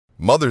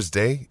Mother's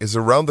Day is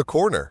around the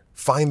corner.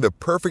 Find the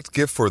perfect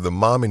gift for the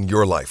mom in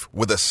your life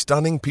with a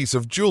stunning piece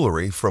of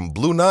jewelry from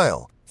Blue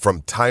Nile.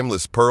 From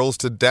timeless pearls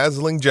to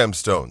dazzling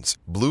gemstones,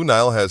 Blue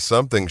Nile has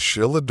something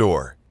she'll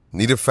adore.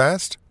 Need it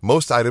fast?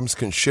 Most items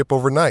can ship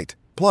overnight.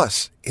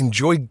 Plus,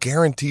 enjoy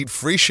guaranteed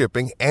free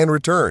shipping and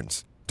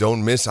returns.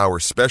 Don't miss our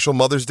special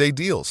Mother's Day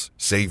deals.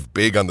 Save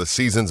big on the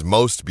season's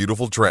most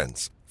beautiful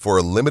trends. For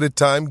a limited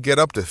time, get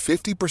up to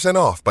 50%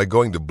 off by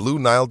going to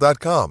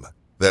BlueNile.com.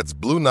 That's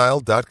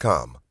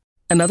BlueNile.com.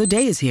 Another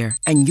day is here,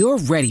 and you're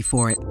ready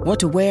for it. What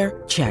to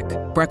wear? Check.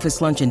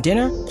 Breakfast, lunch, and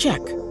dinner? Check.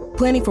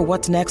 Planning for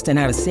what's next and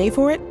how to save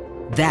for it?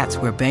 That's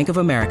where Bank of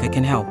America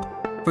can help.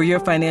 For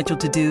your financial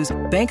to-dos,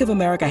 Bank of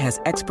America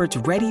has experts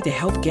ready to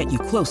help get you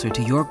closer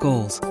to your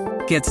goals.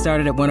 Get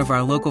started at one of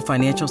our local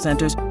financial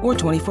centers or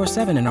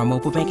 24/7 in our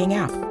mobile banking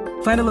app.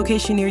 Find a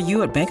location near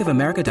you at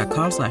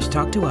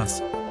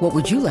bankofamerica.com/talktous. What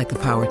would you like the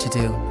power to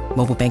do?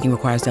 Mobile banking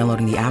requires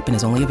downloading the app and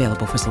is only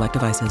available for select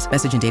devices.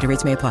 Message and data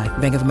rates may apply.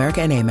 Bank of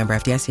America N.A., member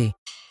FDIC.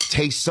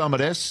 Taste some of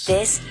this.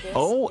 This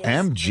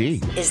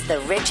OMG is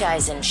the Rich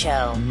Eisen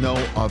Show. No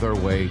other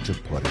way to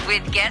put it.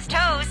 With guest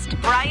host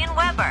Brian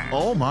Weber.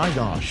 Oh my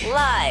gosh.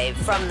 Live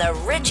from the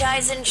Rich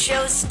Eisen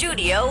Show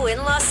studio in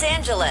Los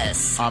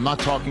Angeles. I'm not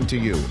talking to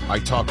you. I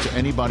talk to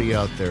anybody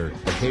out there,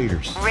 the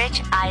haters.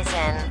 Rich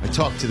Eisen. I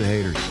talk to the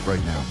haters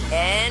right now.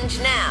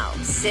 And now,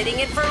 sitting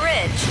in for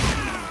Rich,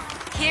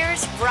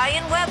 here's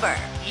Brian Weber.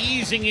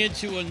 Easing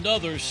into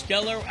another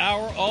stellar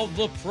hour of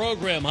the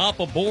program. Hop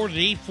aboard at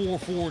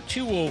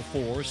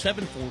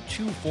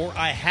 844-204-7424.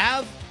 I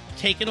have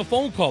taken a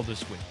phone call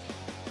this week.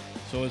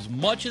 So as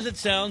much as it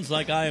sounds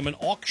like I am an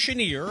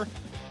auctioneer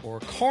or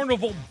a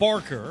carnival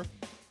barker,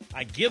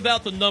 I give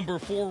out the number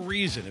for a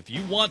reason. If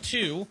you want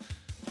to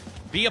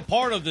be a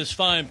part of this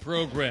fine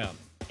program,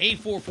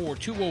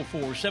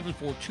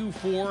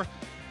 844-204-7424.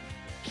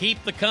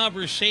 Keep the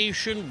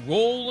conversation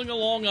rolling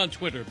along on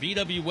Twitter.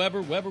 BW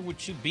Weber, Weber with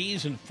 2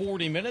 B's in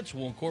 40 minutes.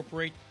 We'll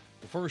incorporate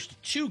the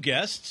first 2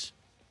 guests.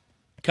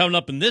 Coming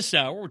up in this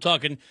hour, we're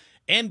talking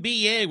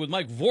NBA with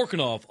Mike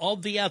Vorkunov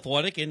of The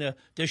Athletic, in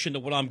addition to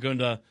what I'm going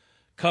to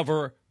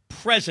cover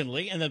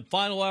presently. And then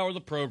final hour of the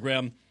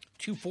program,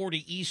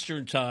 2:40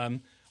 Eastern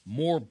Time,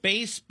 more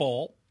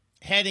baseball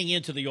heading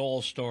into the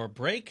All-Star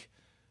break.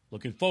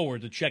 Looking forward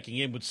to checking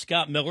in with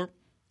Scott Miller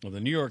of the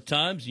New York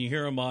Times. You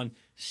hear him on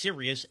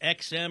Sirius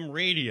XM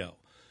Radio.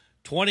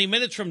 20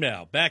 minutes from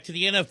now, back to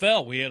the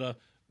NFL. We had a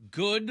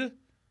good,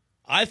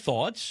 I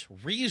thought,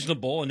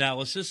 reasonable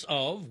analysis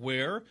of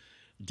where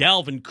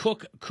Dalvin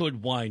Cook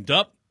could wind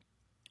up.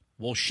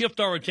 We'll shift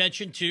our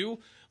attention to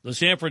the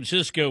San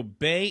Francisco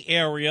Bay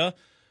Area.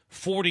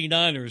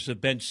 49ers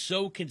have been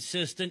so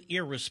consistent,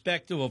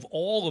 irrespective of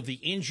all of the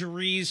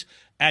injuries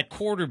at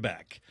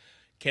quarterback.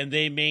 Can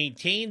they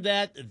maintain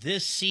that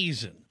this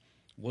season?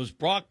 Was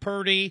Brock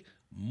Purdy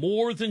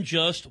more than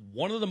just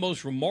one of the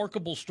most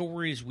remarkable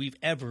stories we've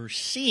ever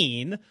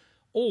seen,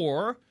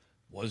 or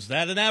was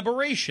that an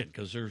aberration?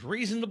 Because there's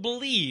reason to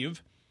believe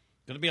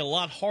it's going to be a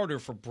lot harder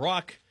for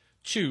Brock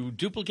to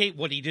duplicate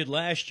what he did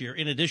last year.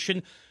 In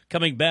addition,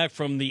 coming back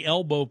from the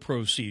elbow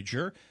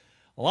procedure,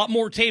 a lot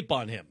more tape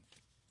on him.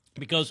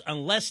 Because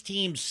unless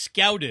teams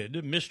scouted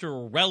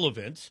Mr.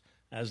 Irrelevant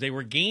as they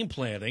were game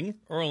planning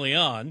early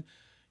on,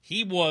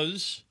 he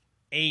was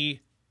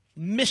a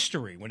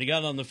mystery when he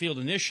got on the field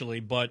initially,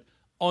 but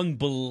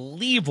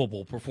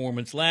unbelievable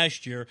performance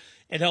last year.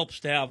 It helps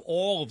to have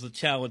all of the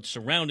talent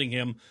surrounding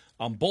him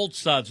on both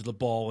sides of the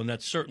ball, and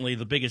that's certainly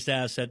the biggest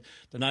asset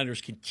the Niners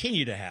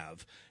continue to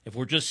have. If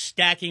we're just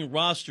stacking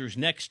rosters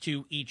next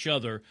to each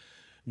other,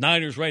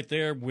 Niners right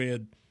there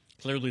with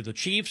clearly the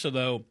Chiefs,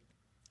 although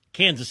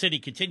Kansas City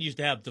continues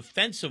to have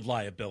defensive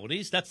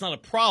liabilities. That's not a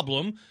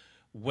problem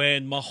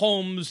when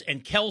Mahomes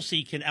and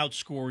Kelsey can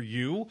outscore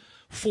you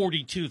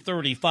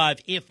 42-35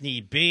 if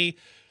need be.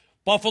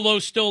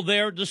 Buffalo's still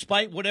there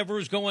despite whatever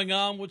is going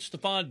on with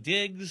Stephon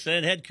Diggs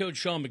and head coach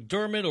Sean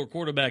McDermott or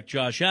quarterback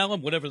Josh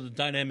Allen, whatever the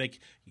dynamic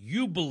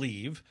you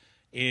believe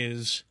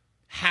is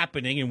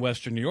happening in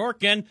Western New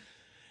York. And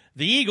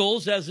the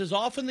Eagles, as is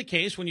often the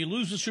case when you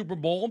lose the Super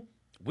Bowl,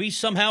 we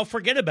somehow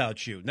forget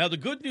about you. Now, the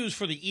good news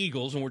for the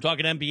Eagles, and we're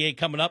talking NBA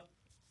coming up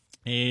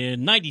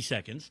in 90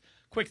 seconds,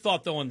 quick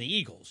thought, though, on the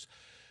Eagles.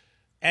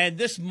 And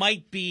this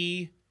might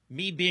be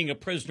me being a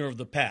prisoner of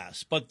the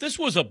past, but this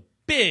was a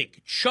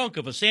big chunk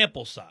of a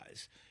sample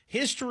size.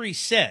 History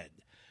said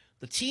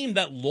the team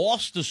that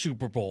lost the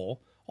Super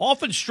Bowl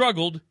often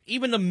struggled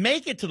even to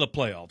make it to the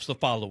playoffs the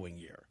following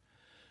year.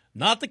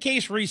 Not the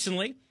case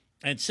recently,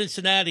 and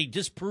Cincinnati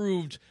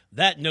disproved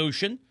that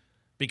notion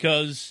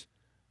because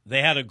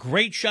they had a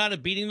great shot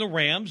at beating the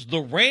Rams.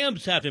 The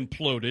Rams have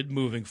imploded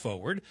moving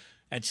forward,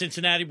 and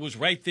Cincinnati was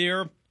right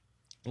there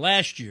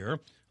last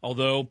year,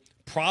 although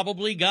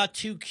probably got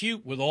too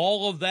cute with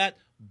all of that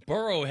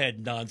Burrowhead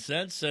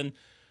nonsense. And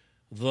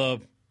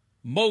the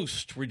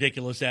most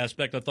ridiculous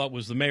aspect, I thought,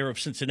 was the mayor of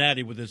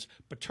Cincinnati with his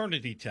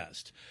paternity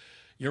test.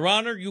 Your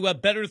Honor, you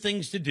have better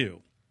things to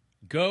do.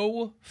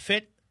 Go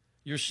fit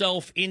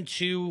yourself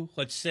into,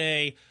 let's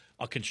say,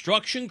 a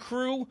construction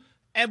crew.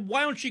 And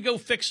why don't you go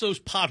fix those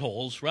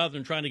potholes rather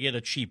than trying to get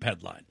a cheap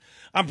headline?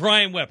 I'm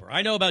Brian Weber.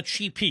 I know about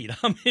Cheap Heat.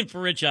 I'm in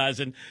for Rich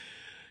Eisen.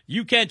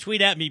 You can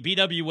tweet at me,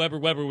 BW Weber,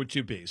 Weber with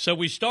 2 B's. So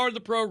we started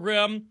the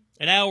program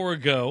an hour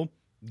ago,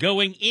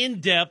 going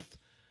in depth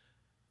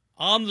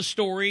on the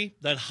story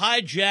that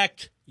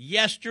hijacked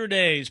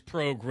yesterday's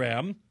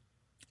program.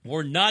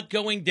 We're not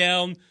going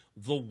down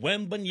the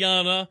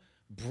Wembanyama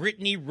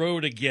Brittany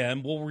Road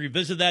again. We'll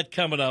revisit that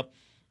coming up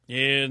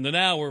in an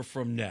hour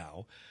from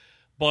now.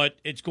 But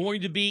it's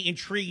going to be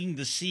intriguing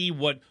to see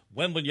what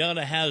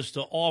Wembanyama has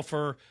to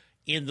offer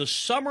in the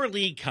Summer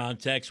League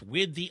context,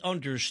 with the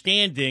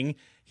understanding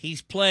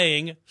he's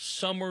playing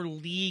Summer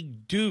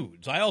League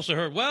dudes. I also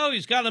heard, well,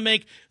 he's got to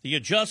make the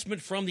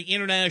adjustment from the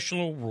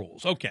international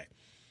rules. Okay,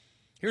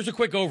 here's a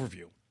quick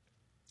overview.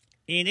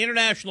 In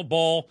international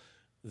ball,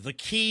 the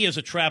key is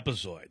a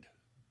trapezoid.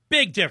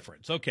 Big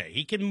difference. Okay,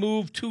 he can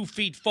move 2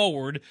 feet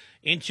forward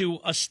into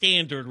a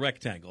standard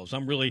rectangle. So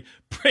I'm really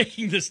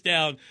breaking this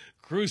down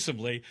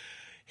gruesomely.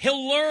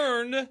 He'll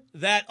learn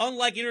that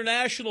unlike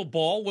international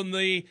ball, when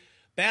the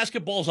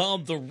basketball's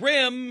on the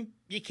rim,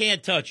 you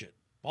can't touch it.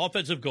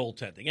 Offensive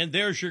goaltending. And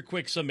there's your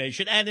quick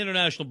summation. And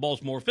international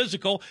ball's more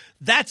physical.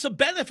 That's a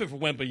benefit for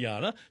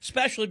Wembanyama,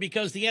 especially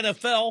because the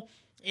NFL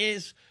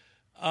is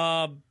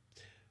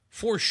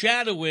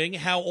foreshadowing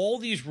how all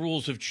these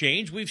rules have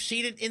changed. We've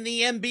seen it in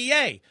the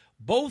NBA.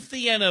 Both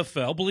the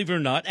NFL, believe it or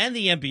not, and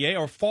the NBA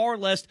are far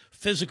less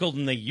physical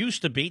than they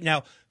used to be.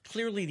 Now,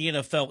 clearly the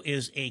NFL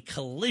is a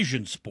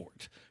collision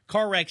sport.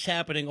 Car wrecks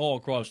happening all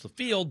across the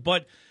field,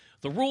 but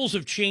the rules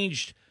have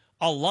changed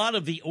a lot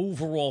of the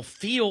overall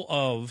feel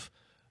of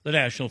the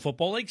National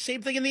Football League.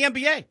 Same thing in the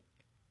NBA.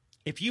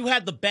 If you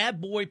had the bad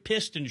boy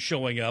Pistons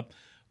showing up,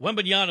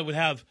 Wembanyama would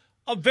have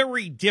a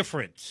very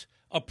different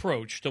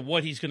approach to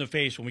what he's going to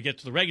face when we get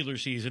to the regular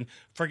season.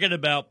 Forget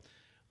about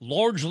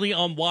largely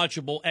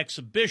unwatchable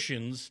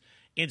exhibitions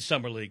in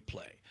Summer League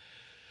play.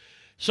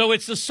 So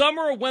it's the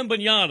summer of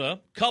Wembanyama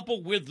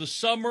coupled with the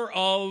summer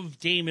of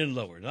Damian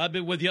Lillard. I've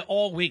been with you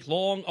all week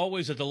long.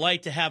 Always a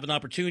delight to have an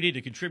opportunity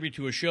to contribute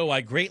to a show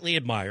I greatly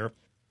admire.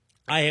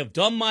 I have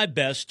done my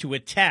best to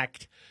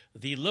attack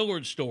the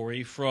Lillard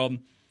story from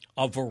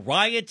a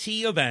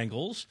variety of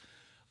angles.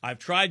 I've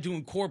tried to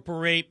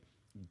incorporate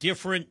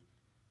different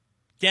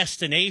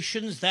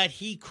destinations that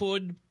he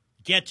could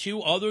get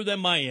to other than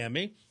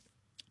Miami.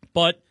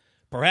 But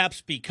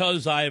perhaps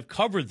because I have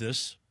covered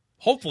this,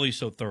 hopefully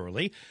so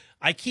thoroughly,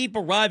 I keep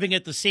arriving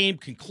at the same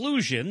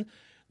conclusion.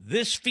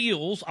 This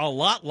feels a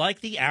lot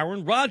like the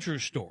Aaron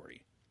Rodgers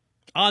story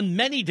on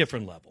many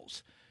different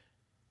levels.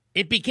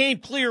 It became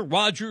clear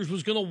Rodgers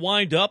was going to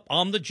wind up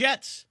on the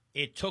Jets.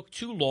 It took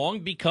too long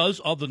because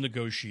of the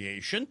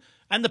negotiation,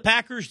 and the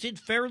Packers did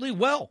fairly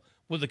well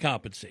with the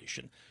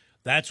compensation.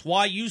 That's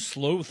why you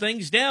slow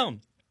things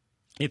down.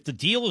 If the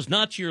deal is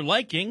not to your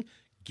liking,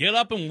 get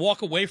up and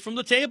walk away from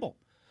the table.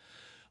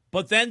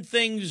 But then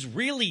things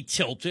really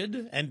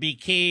tilted and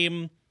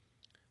became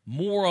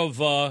more of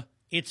a,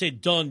 it's a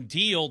done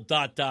deal, ...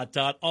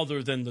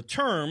 other than the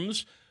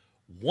terms,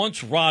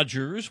 once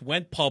Rodgers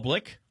went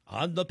public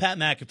on the Pat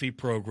McAfee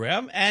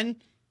program and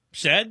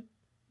said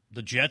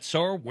the Jets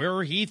are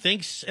where he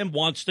thinks and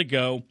wants to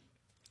go.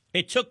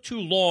 It took too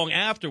long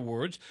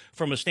afterwards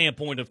from a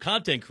standpoint of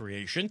content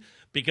creation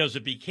because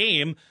it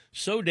became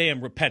so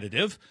damn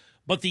repetitive,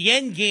 but the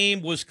end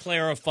game was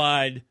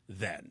clarified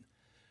then.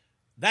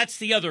 That's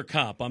the other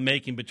comp I'm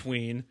making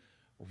between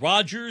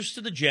Rodgers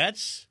to the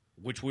Jets,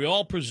 which we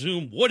all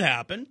presume would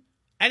happen,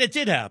 and it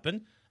did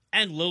happen,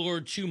 and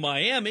Lillard to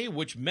Miami,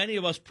 which many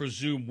of us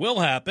presume will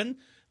happen.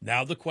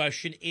 Now the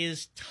question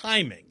is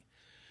timing.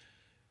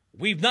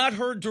 We've not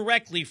heard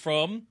directly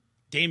from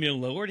Damian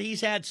Lillard.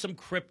 He's had some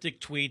cryptic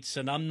tweets,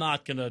 and I'm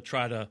not going to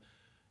try to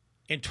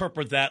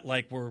interpret that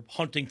like we're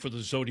hunting for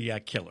the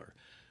Zodiac Killer.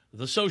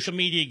 The social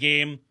media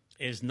game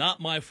is not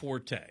my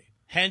forte.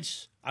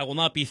 Hence, I will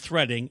not be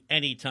threading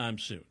anytime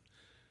soon.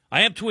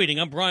 I am tweeting.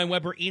 I'm Brian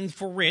Weber, in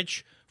for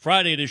Rich.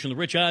 Friday edition of the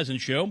Rich Eisen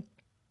Show.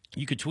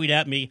 You can tweet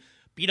at me,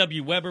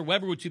 BW Weber,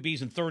 Weber with 2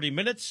 B's in 30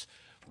 minutes.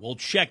 We'll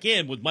check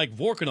in with Mike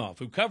Vorkunov,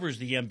 who covers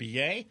the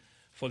NBA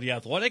for The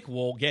Athletic.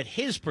 We'll get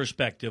his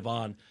perspective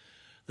on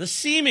the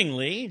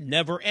seemingly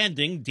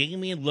never-ending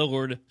Damian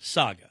Lillard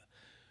saga.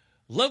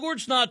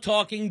 Lillard's not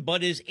talking,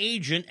 but his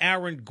agent,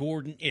 Aaron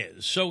Gordon,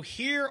 is. So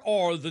here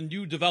are the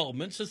new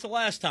developments since the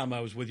last time I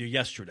was with you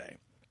yesterday.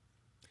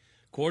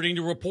 According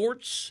to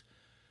reports,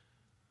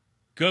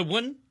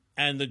 Goodwin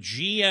and the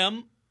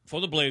GM for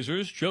the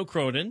Blazers, Joe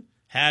Cronin,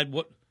 had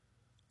what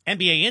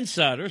NBA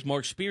insiders,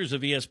 Mark Spears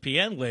of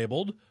ESPN,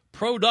 labeled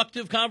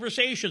productive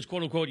conversations,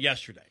 quote-unquote,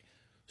 yesterday.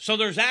 So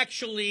there's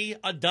actually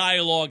a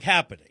dialogue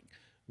happening,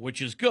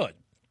 which is good.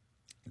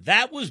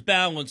 That was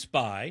balanced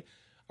by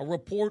a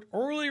report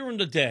earlier in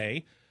the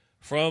day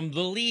from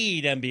the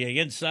lead NBA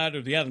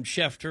insider, the Adam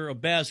Schefter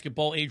of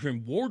basketball,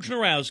 Adrian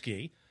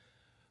Wojnarowski,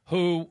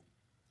 who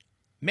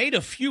made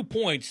a few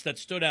points that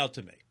stood out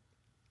to me.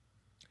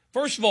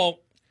 First of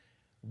all,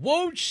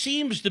 Woj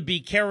seems to be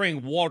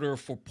carrying water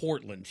for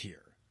Portland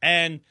here.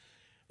 And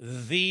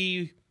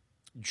the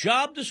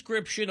job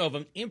description of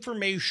an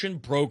information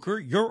broker.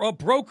 You're a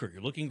broker.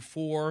 You're looking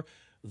for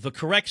the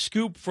correct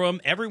scoop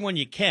from everyone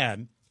you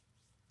can.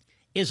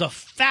 Is a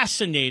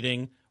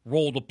fascinating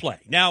role to play.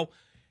 Now,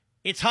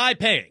 it's high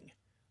paying.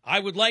 I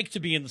would like to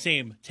be in the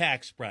same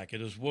tax bracket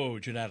as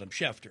Woj and Adam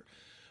Schefter.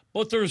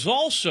 But there's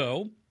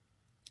also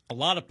a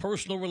lot of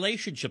personal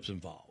relationships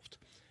involved.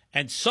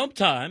 And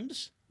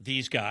sometimes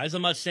these guys,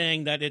 I'm not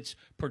saying that it's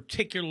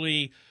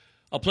particularly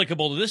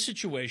applicable to this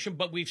situation,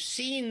 but we've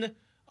seen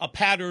a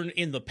pattern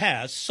in the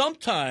past.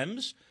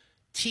 Sometimes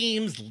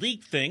teams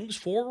leak things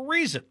for a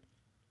reason.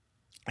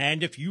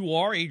 And if you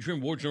are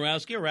Adrian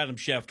Wojnarowski or Adam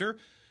Schefter,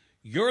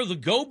 you're the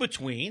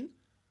go-between,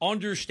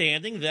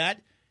 understanding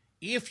that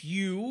if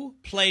you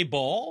play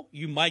ball,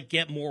 you might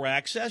get more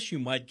access, you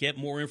might get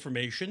more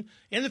information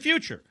in the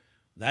future.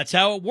 That's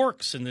how it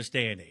works in this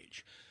day and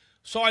age.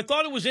 So I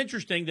thought it was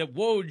interesting that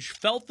Woj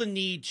felt the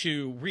need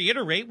to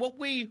reiterate what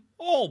we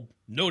all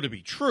know to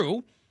be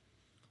true,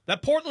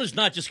 that Portland's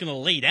not just going to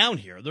lay down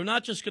here. They're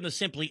not just going to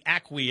simply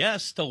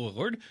acquiesce to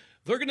Lillard.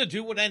 They're going to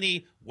do what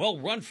any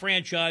well-run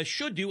franchise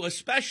should do,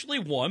 especially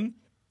one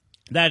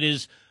that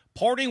is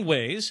parting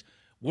ways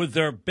with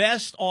their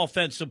best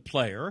offensive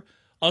player,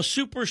 a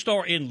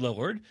superstar in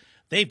Lillard.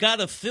 They've got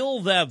to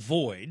fill that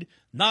void,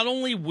 not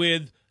only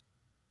with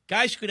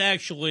guys who can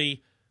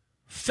actually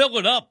fill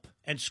it up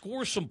and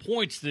score some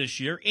points this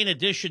year, in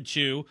addition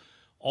to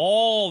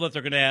all that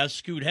they're going to ask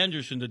Scoot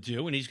Henderson to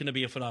do, and he's going to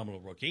be a phenomenal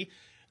rookie.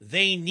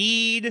 They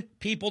need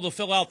people to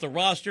fill out the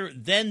roster.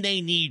 Then they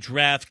need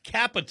draft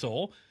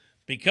capital,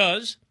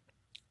 because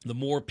the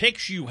more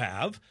picks you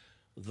have,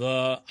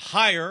 the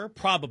higher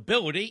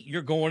probability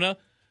you're going to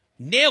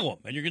nail them,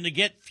 and you're going to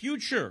get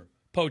future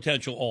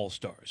potential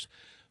all-stars.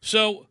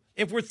 So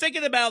if we're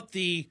thinking about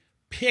the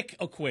pick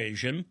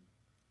equation,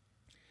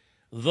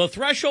 the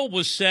threshold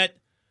was set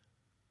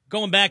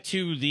going back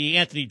to the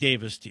Anthony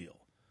Davis deal.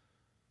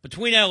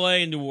 Between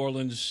L.A. and New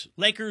Orleans,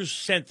 Lakers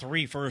sent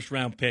 3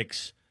 first-round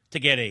picks to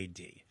get AD.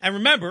 And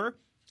remember,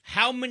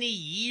 how many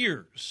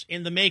years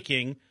in the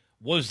making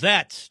was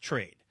that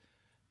trade?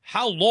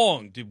 How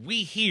long did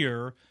we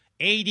hear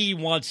AD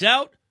wants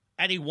out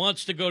and he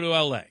wants to go to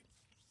L.A.?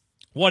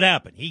 What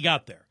happened? He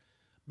got there.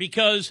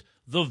 Because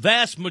the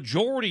vast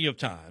majority of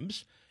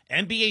times,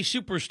 NBA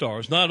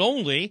superstars not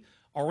only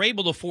are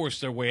able to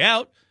force their way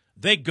out,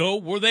 they go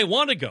where they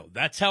want to go.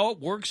 That's how it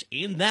works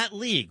in that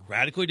league.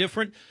 Radically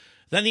different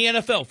than the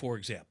NFL, for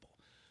example.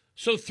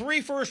 So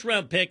 3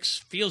 first-round picks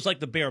feels like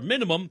the bare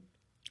minimum,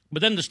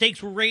 but then the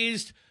stakes were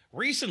raised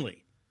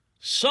recently.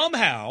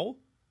 Somehow,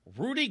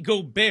 Rudy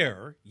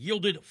Gobert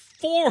yielded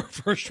 4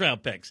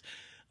 first-round picks.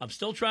 I'm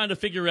still trying to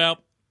figure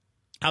out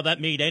how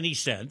that made any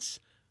sense,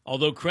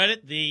 although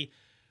credit the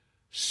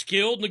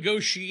skilled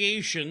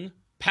negotiation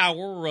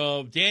power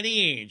of Danny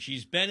Ainge.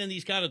 He's been in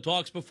these kind of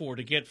talks before.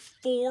 To get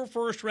 4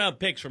 first-round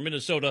picks from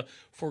Minnesota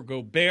for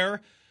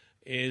Gobert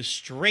is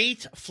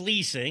straight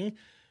fleecing,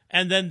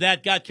 and then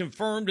that got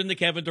confirmed in the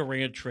Kevin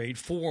Durant trade.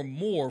 4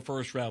 more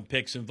first-round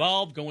picks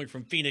involved, going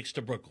from Phoenix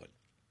to Brooklyn.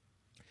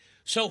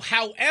 So,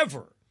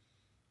 however,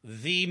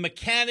 the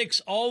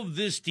mechanics of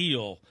this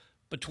deal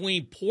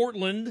between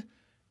Portland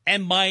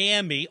and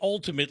Miami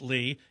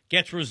ultimately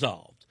gets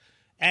resolved.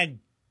 And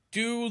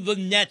do the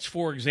Nets,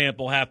 for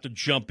example, have to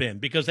jump in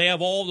because they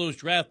have all those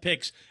draft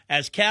picks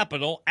as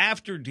capital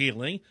after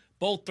dealing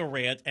both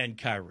Durant and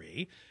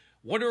Kyrie?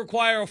 Would it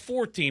require a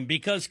 4th team?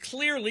 Because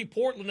clearly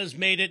Portland has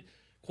made it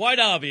quite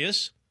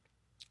obvious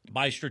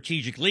by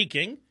strategic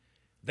leaking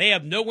they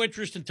have no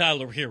interest in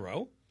Tyler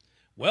Hero.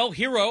 Well,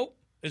 Hero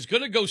is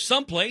going to go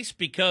someplace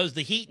because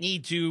the Heat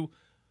need to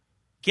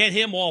get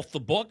him off the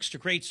books to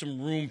create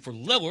some room for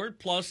Lillard.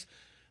 Plus,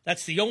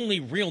 that's the only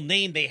real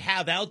name they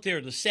have out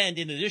there to send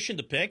in addition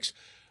to picks.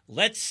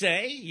 Let's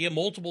say you have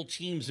multiple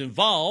teams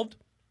involved.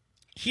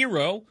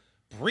 Hero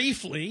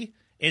briefly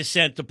is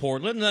sent to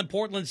Portland, and then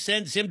Portland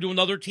sends him to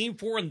another team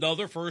for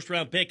another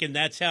first-round pick, and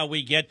that's how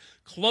we get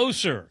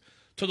closer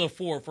to the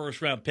 4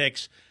 first-round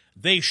picks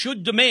they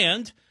should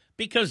demand,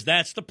 because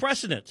that's the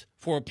precedent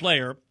for a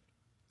player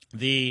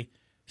the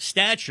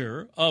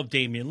stature of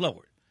Damian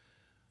Lillard.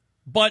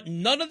 But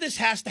none of this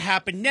has to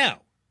happen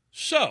now.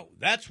 So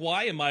that's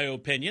why, in my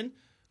opinion,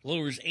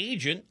 Lillard's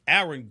agent,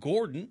 Aaron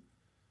Gordon,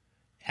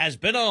 has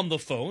been on the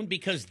phone,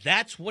 because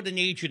that's what an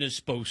agent is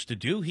supposed to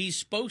do. He's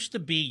supposed to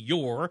be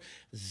your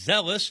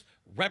zealous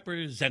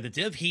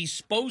representative. He's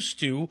supposed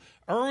to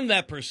earn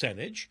that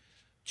percentage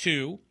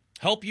to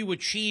help you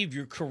achieve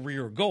your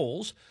career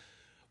goals.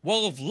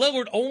 Well, if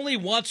Lillard only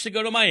wants to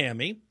go to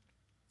Miami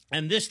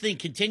and this thing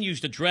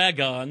continues to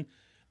drag on,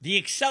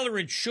 the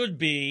accelerant should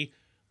be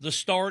the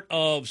start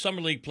of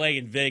Summer League play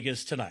in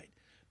Vegas tonight.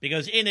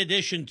 Because in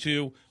addition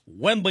to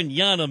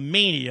Wembanyama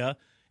mania,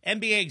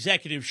 NBA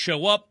executives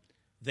show up,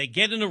 they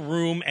get in a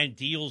room, and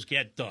deals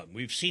get done.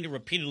 We've seen it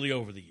repeatedly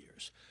over the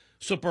years.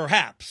 So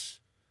perhaps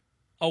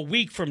a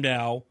week from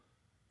now,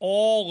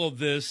 all of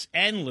this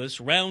endless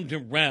round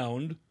and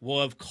round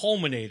will have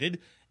culminated,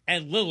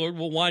 and Lillard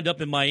will wind up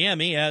in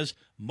Miami, as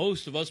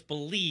most of us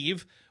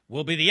believe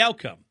will be the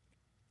outcome.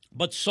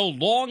 But so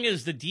long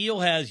as the deal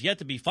has yet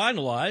to be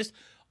finalized,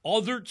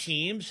 other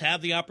teams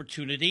have the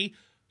opportunity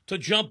to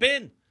jump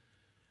in.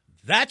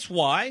 That's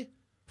why,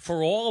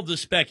 for all of the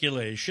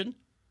speculation,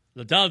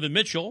 the Donovan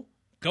Mitchell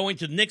going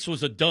to the Knicks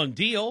was a done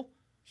deal.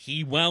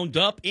 He wound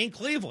up in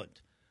Cleveland.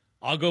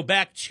 I'll go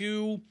back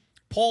to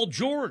Paul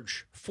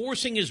George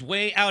forcing his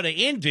way out of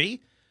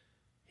Indy.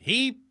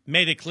 He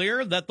made it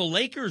clear that the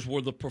Lakers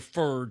were the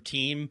preferred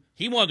team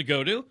he wanted to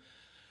go to.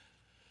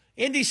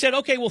 Indy said,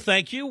 okay, well,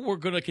 thank you. We're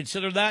going to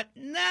consider that.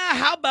 Nah,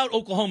 how about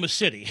Oklahoma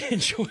City?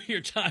 Enjoy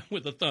your time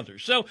with the Thunder.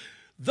 So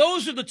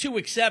those are the two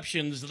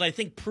exceptions that I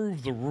think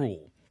prove the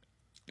rule.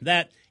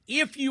 That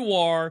if you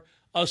are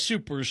a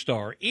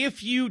superstar,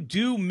 if you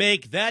do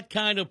make that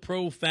kind of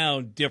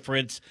profound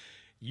difference,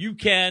 you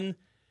can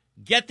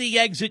get the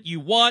exit you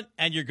want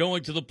and you're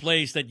going to the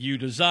place that you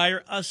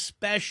desire,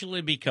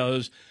 especially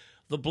because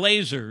the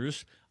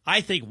Blazers,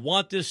 I think,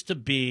 want this to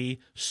be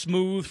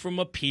smooth from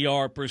a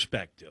PR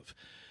perspective.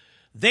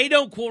 They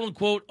don't,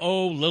 quote-unquote,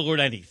 owe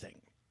Lillard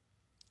anything.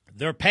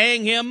 They're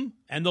paying him,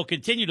 and they'll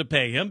continue to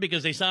pay him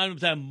because they signed him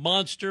to that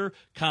monster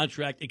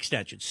contract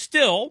extension.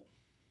 Still,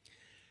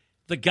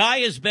 the guy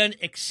has been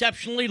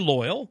exceptionally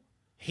loyal.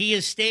 He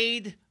has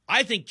stayed,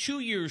 I think, 2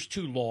 years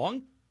too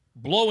long,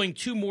 blowing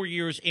 2 more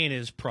years in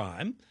his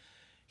prime.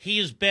 He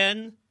has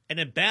been an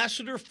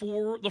ambassador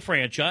for the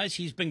franchise.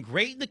 He's been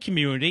great in the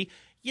community.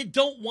 You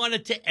don't want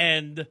it to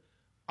end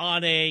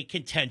on a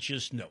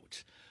contentious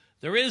note.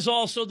 There is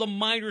also the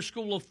minor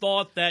school of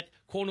thought that,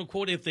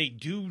 quote-unquote, if they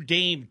do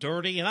Dame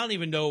dirty, and I don't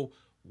even know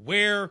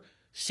where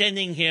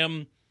sending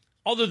him,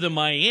 other than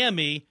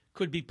Miami,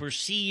 could be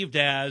perceived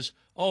as,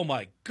 oh,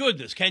 my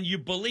goodness, can you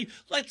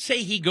believe? Let's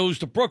say he goes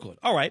to Brooklyn.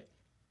 All right,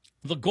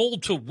 the goal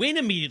to win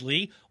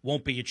immediately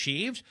won't be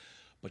achieved,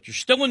 but you're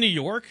still in New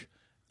York,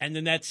 and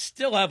the Nets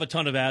still have a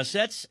ton of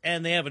assets,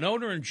 and they have an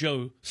owner in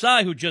Joe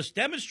Tsai who just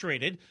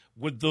demonstrated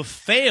with the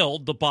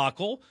failed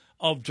debacle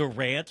of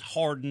Durant,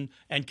 Harden,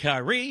 and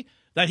Kyrie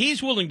that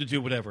he's willing to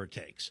do whatever it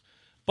takes.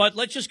 But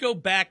let's just go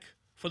back,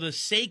 for the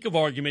sake of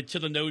argument, to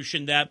the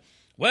notion that,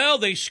 well,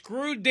 they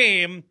screwed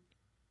Dame.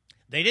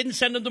 They didn't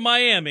send him to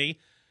Miami.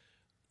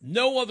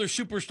 No other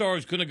superstar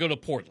is going to go to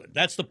Portland.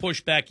 That's the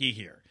pushback you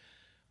hear.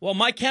 Well,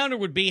 my counter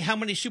would be, how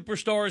many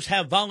superstars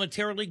have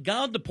voluntarily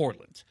gone to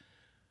Portland?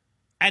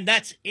 And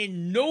that's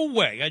in no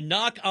way a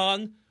knock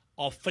on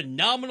a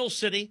phenomenal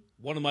city,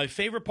 one of my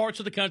favorite parts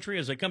of the country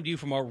as I come to you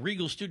from our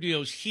Regal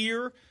Studios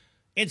here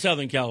in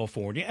Southern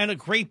California, and a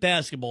great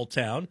basketball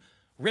town,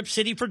 Rip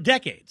City for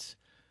decades.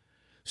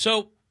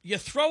 So you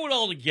throw it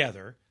all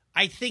together,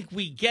 I think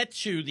we get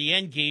to the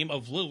end game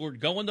of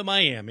Lillard going to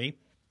Miami.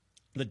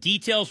 The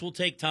details will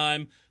take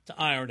time to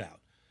iron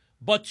out.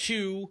 But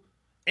to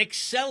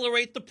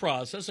accelerate the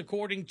process,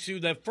 according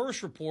to that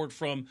first report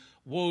from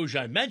Woj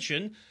I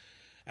mentioned,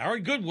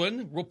 Aaron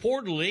Goodwin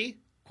reportedly,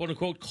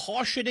 quote-unquote,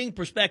 cautioning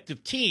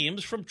prospective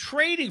teams from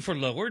trading for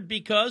Lillard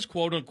because,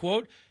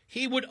 quote-unquote,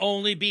 he would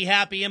only be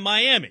happy in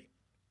Miami.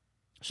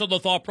 So the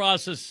thought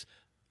process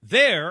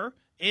there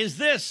is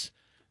this.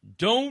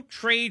 Don't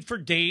trade for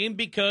Dame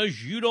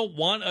because you don't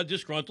want a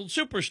disgruntled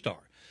superstar.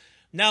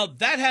 Now,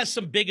 that has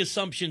some big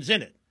assumptions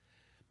in it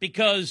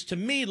because, to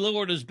me,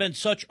 Lillard has been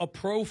such a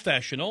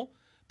professional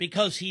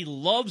because he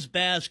loves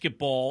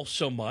basketball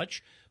so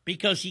much,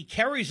 because he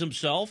carries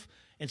himself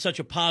in such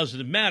a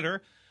positive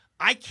manner.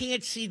 I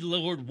can't see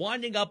Lillard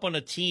winding up on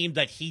a team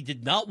that he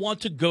did not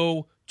want to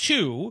go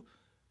to,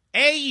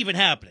 even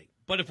happening.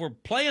 But if we're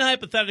playing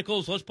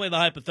hypotheticals, let's play the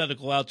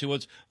hypothetical out to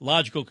its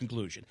logical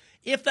conclusion.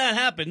 If that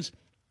happens,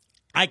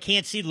 I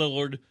can't see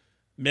Lillard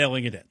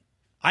mailing it in.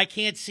 I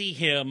can't see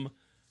him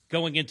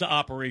going into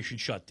Operation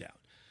Shutdown.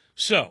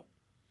 So,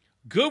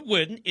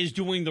 Goodwin is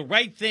doing the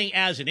right thing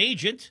as an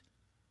agent,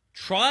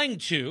 trying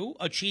to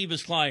achieve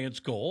his client's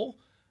goal,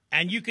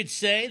 and you could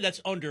say that's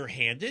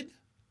underhanded,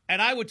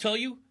 and I would tell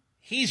you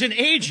he's an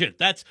agent.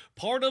 That's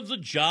part of the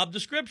job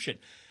description.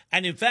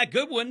 And in fact,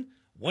 Goodwin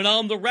went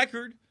on the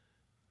record,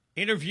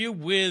 interview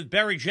with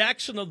Barry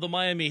Jackson of the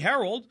Miami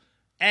Herald,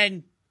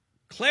 and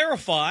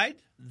clarified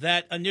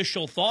that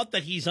initial thought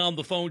that he's on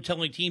the phone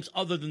telling teams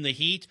other than the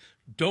Heat,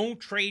 don't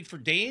trade for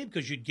Dame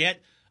because you'd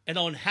get an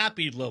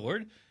unhappy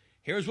Lillard.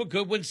 Here's what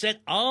Goodwin said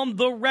on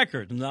the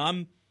record, and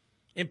I'm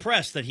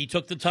impressed that he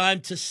took the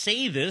time to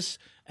say this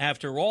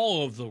after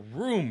all of the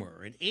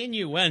rumor and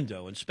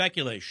innuendo and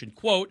speculation.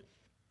 Quote,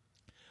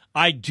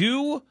 I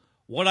do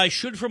what I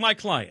should for my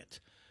client.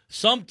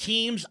 Some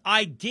teams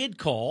I did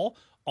call.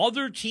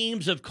 Other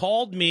teams have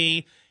called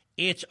me.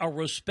 It's a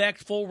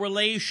respectful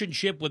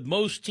relationship with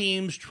most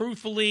teams.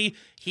 Truthfully,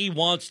 he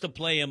wants to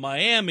play in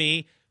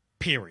Miami,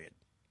 period.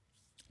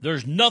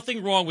 There's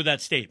nothing wrong with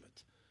that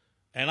statement.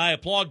 And I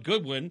applaud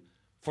Goodwin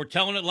for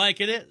telling it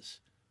like it is,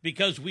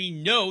 because we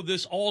know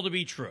this all to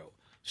be true.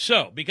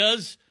 So,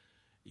 because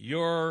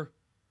your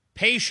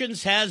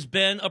patience has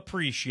been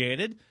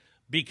appreciated,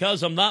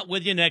 because I'm not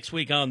with you next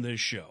week on this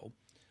show,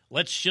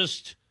 let's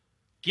just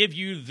give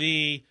you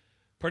the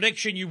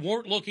prediction you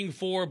weren't looking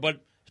for,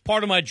 but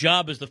part of my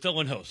job is the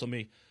fill-in host. Let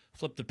me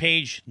flip to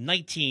page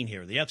 19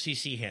 here, the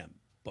FCC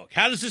handbook.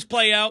 How does this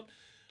play out?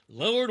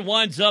 Lillard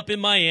winds up in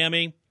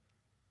Miami.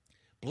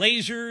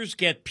 Blazers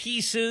get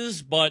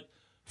pieces, but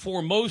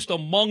foremost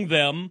among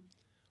them,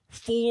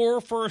 4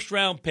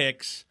 first-round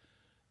picks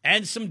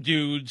and some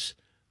dudes.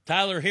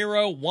 Tyler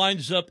Hero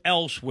winds up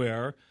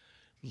elsewhere.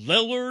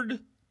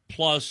 Lillard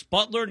plus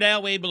Butler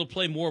now able to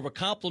play more of a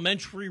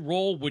complementary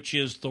role, which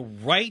is the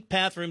right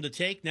path for him to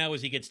take now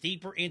as he gets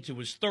deeper into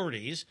his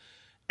 30s.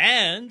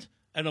 And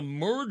an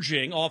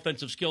emerging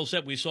offensive skill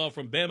set we saw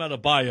from Bam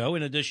Adebayo,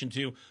 in addition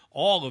to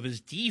all of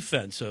his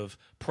defensive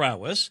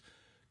prowess,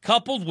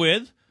 coupled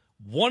with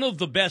one of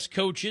the best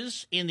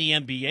coaches in the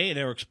NBA, in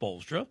Eric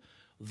Spoelstra,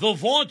 the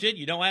vaunted,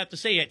 you don't have to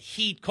say it,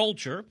 Heat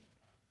culture,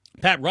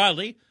 Pat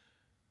Riley,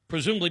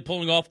 presumably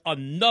pulling off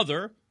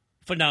another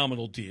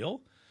phenomenal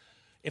deal.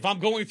 If I'm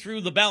going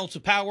through the balance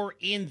of power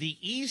in the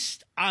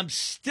East, I'm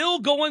still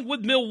going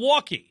with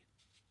Milwaukee.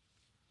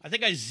 I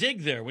think I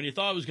zigged there when you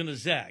thought I was going to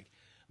zag.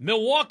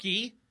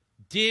 Milwaukee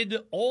did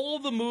all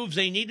the moves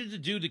they needed to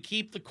do to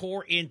keep the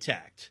core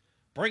intact.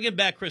 Bringing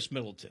back Chris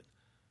Middleton.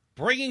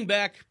 Bringing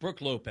back Brook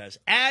Lopez.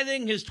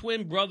 Adding his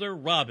twin brother,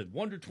 Robin.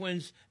 Wonder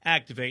Twins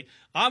activate.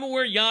 I'm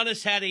aware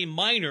Giannis had a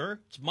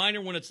minor. It's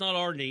minor when it's not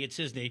our knee. It's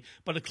his knee.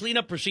 But a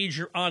cleanup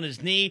procedure on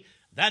his knee.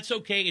 That's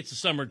okay. It's the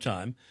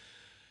summertime.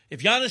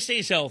 If Giannis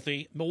stays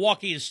healthy,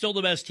 Milwaukee is still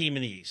the best team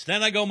in the East.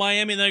 Then I go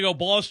Miami. Then I go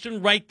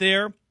Boston right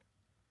there.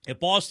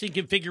 If Boston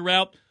can figure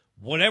out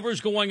whatever's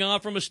going on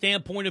from a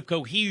standpoint of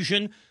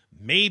cohesion,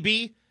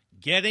 maybe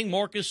getting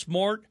Marcus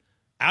Smart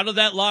out of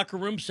that locker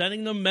room,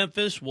 sending them to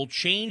Memphis will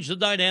change the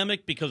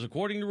dynamic because,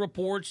 according to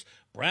reports,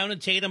 Brown and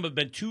Tatum have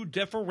been too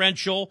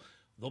differential.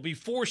 They'll be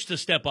forced to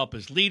step up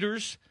as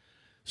leaders.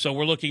 So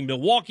we're looking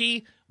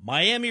Milwaukee,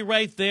 Miami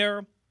right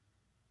there,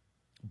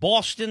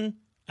 Boston,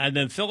 and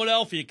then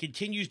Philadelphia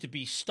continues to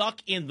be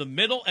stuck in the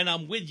middle. And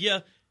I'm with you.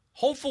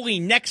 Hopefully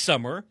next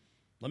summer,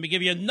 let me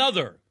give you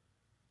another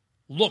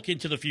look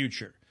into the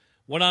future.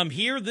 When I'm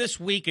here this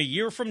week, a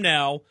year from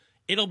now,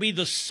 it'll be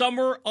the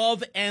summer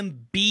of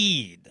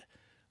Embiid.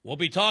 We'll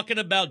be talking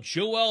about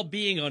Joel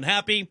being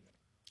unhappy,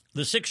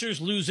 the Sixers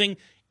losing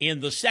in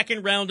the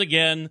second round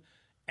again.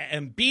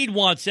 Embiid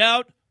wants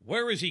out.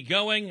 Where is he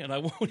going? And I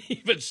won't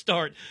even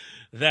start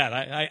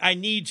that. I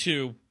need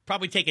to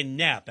probably take a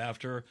nap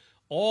after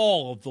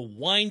all of the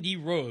windy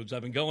roads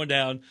I've been going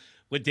down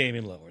with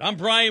Damian Lillard. I'm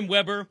Brian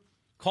Weber.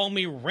 Call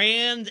me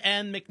Rand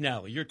and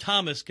McNally, your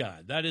Thomas guy.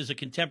 That is a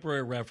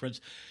contemporary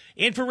reference.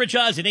 In for Rich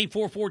Eisen,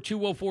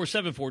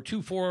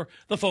 844-204-7424,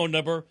 the phone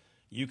number.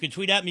 You can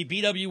tweet at me,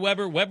 BW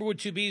Weber, Weber with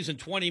 2 B's in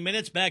 20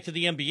 minutes. Back to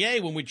the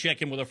NBA when we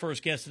check in with our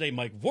first guest today,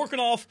 Mike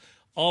Vorkunov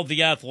of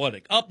The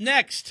Athletic. Up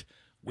next,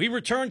 we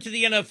return to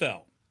the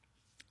NFL.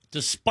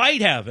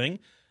 Despite having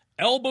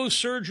elbow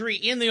surgery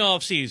in the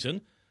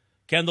offseason,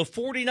 can the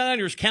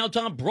 49ers count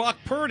on Brock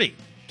Purdy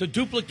to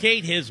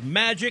duplicate his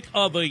magic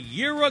of a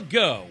year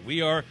ago?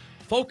 We are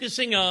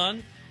focusing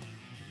on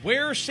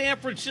where San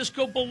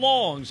Francisco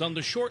belongs on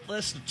the short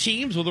list of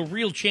teams with a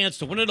real chance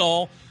to win it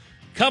all,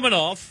 coming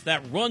off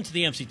that run to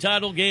the NFC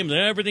title game. Then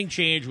everything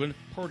changed when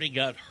Purdy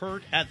got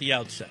hurt at the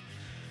outset.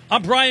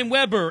 I'm Brian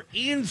Weber,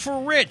 in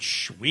for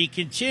Rich. We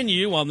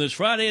continue on this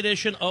Friday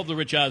edition of The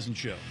Rich Eisen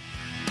Show.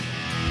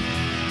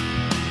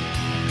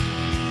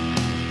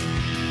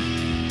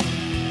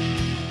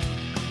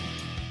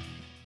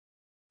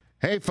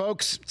 Hey,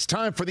 folks, it's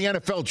time for the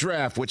NFL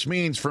draft, which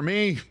means for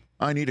me,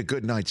 I need a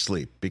good night's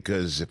sleep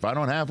because if I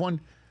don't have one,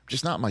 I'm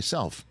just not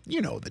myself.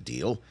 You know the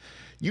deal.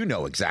 You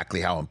know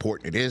exactly how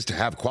important it is to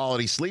have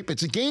quality sleep.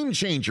 It's a game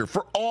changer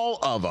for all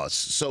of us.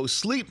 So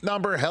Sleep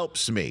Number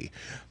helps me.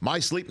 My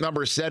Sleep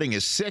Number setting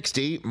is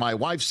 60. My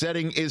wife's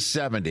setting is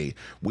 70.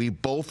 We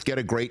both get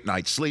a great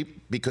night's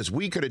sleep because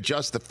we could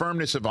adjust the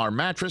firmness of our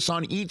mattress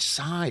on each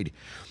side.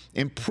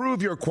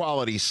 Improve your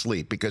quality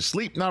sleep because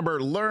Sleep Number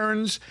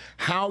learns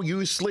how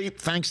you sleep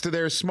thanks to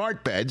their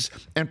smart beds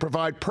and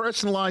provide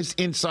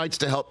personalized insights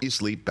to help you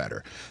sleep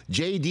better.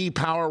 J.D.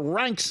 Power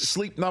ranks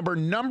Sleep Number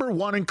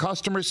 #1 in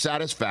customer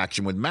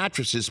satisfaction with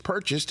mattresses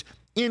purchased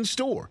in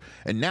store.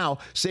 And now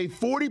save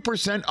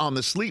 40% on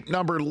the Sleep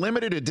Number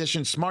limited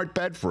edition smart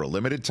bed for a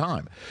limited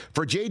time.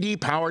 For J.D.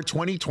 Power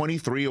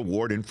 2023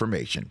 award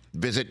information,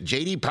 visit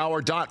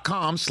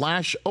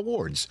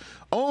jdpower.com/awards.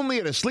 Only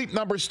at a Sleep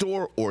Number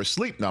store or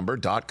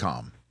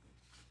sleepnumber.com.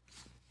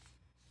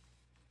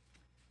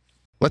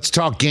 Let's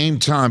talk Game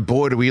Time.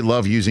 Boy, do we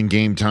love using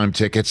Game Time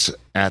tickets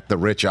at the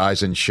Rich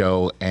Eisen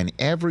Show. And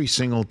every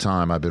single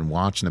time I've been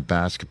watching the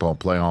basketball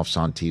playoffs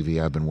on TV,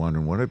 I've been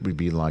wondering what it would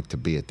be like to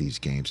be at these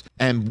games.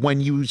 And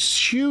when you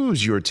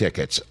choose your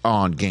tickets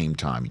on Game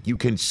Time, you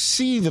can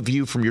see the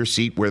view from your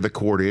seat where the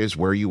court is,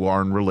 where you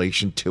are in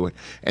relation to it.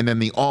 And then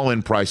the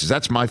all-in prices.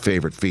 That's my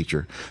favorite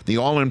feature. The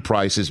all-in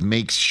prices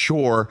makes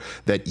sure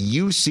that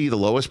you see the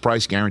lowest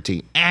price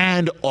guarantee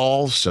and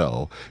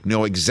also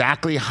know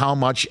exactly how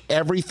much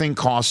everything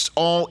costs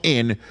all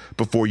in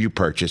before you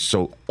purchase.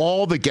 So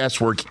all the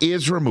guesswork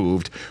is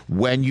removed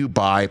when you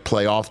buy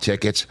playoff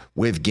tickets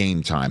with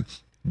Game Time.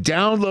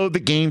 Download the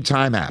Game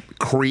Time app,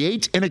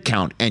 create an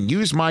account, and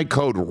use my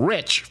code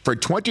RICH for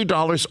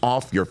 $20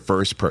 off your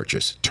first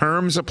purchase.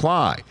 Terms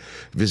apply.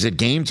 Visit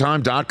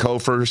GameTime.co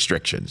for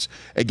restrictions.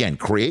 Again,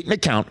 create an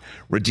account,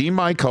 redeem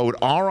my code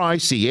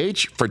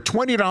RICH for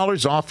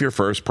 $20 off your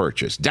first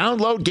purchase.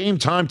 Download Game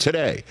Time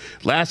today.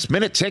 Last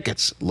minute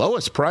tickets,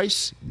 lowest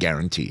price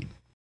guaranteed.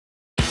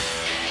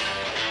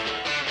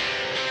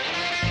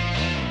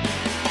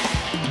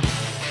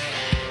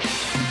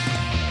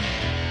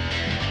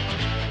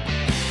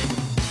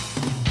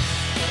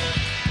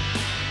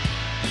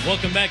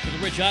 Welcome back to the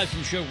Rich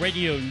Eisen Show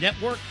Radio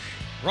Network.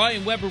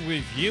 Brian Weber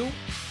with you.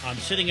 I'm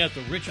sitting at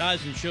the Rich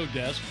Eisen Show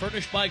desk,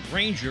 furnished by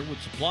Grainger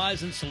with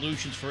supplies and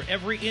solutions for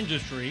every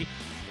industry.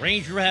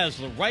 Grainger has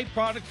the right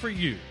product for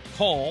you.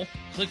 Call,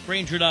 click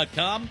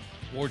Grainger.com,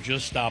 or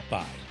just stop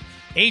by.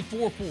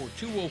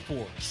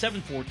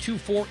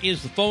 844-204-7424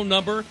 is the phone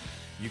number.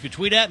 You can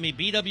tweet at me,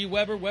 BW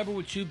Weber, Weber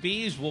with two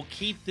B's. We'll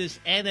keep this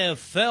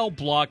NFL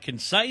block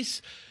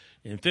concise.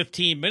 In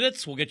 15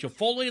 minutes, we'll get you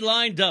fully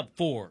lined up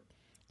for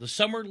the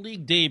Summer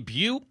League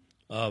debut.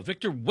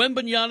 Victor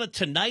Wembanyama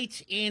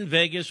tonight in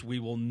Vegas. We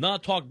will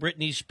not talk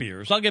Britney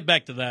Spears. I'll get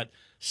back to that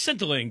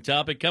scintillating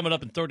topic coming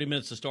up in 30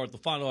 minutes to start the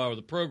final hour of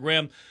the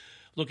program.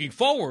 Looking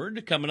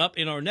forward, coming up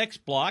in our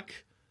next block,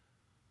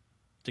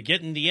 to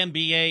getting the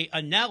NBA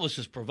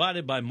analysis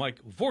provided by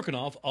Mike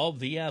Vorkunov of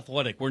The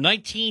Athletic. We're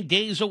 19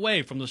 days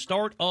away from the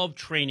start of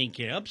training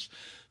camps,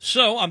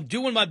 so I'm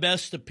doing my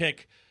best to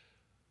pick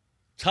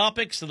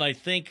topics that I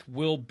think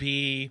will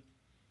be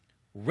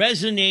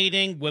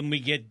resonating when we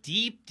get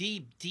deep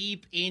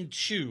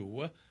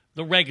into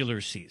the regular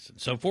season.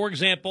 So, for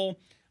example,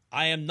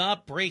 I am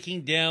not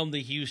breaking down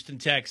the Houston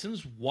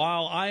Texans.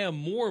 While I am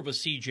more of a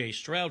C.J.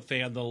 Stroud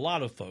fan than a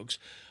lot of folks,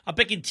 I'm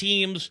picking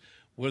teams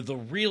with a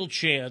real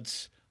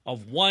chance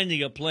of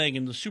winding up playing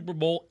in the Super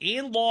Bowl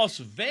in Las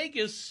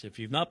Vegas. If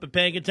you've not been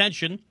paying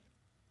attention,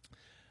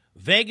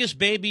 Vegas,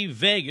 baby,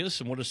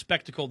 Vegas, and what a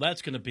spectacle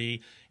that's going to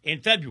be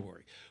in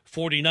February.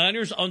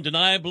 49ers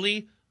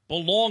undeniably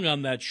belong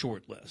on that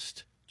short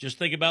list. Just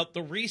think about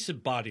the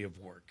recent body of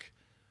work.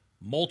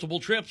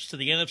 Multiple trips to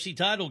the NFC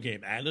title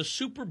game and a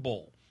Super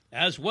Bowl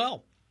as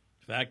well.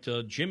 In fact,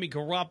 Jimmy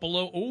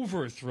Garoppolo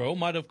overthrow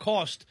might have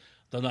cost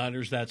the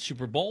Niners that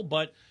Super Bowl,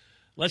 but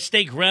let's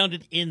stay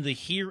grounded in the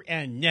here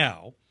and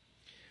now.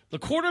 The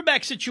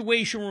quarterback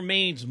situation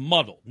remains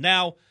muddled.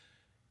 Now,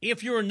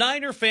 if you're a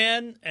Niner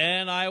fan,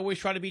 and I always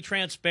try to be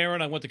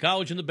transparent, I went to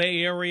college in the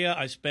Bay Area.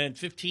 I spent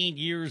 15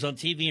 years on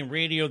TV and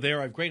radio there.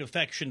 I have great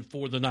affection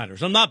for the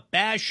Niners. I'm not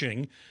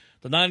bashing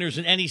the Niners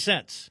in any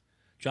sense.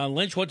 John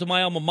Lynch went to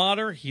my alma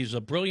mater. He's a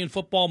brilliant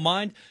football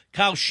mind.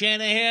 Kyle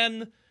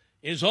Shanahan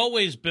is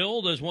always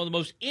billed as one of the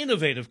most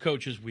innovative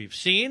coaches we've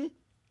seen.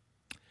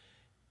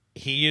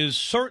 He is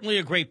certainly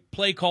a great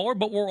play caller,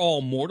 but we're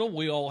all mortal.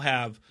 We all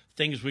have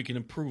things we can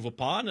improve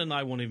upon, and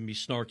I won't even be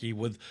snarky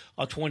with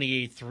a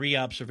 28-3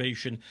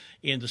 observation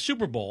in the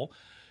Super Bowl.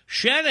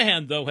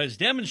 Shanahan, though, has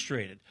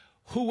demonstrated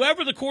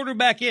whoever the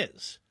quarterback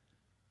is,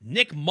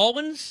 Nick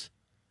Mullins,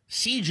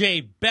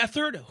 C.J.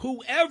 Beathard,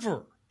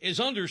 whoever is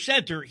under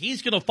center,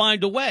 he's going to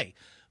find a way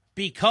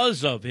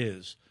because of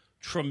his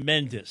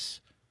tremendous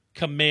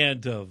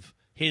command of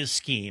his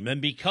scheme and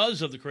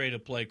because of the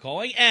creative play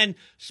calling and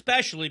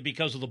especially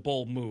because of the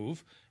bold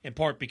move, in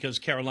part because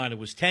Carolina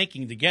was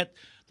tanking to get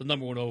the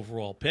number one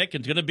overall pick.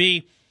 It's going to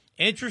be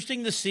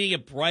interesting to see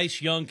if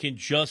Bryce Young can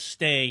just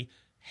stay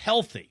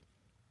healthy.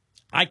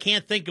 I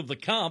can't think of the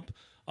comp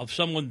of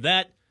someone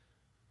that,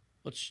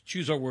 let's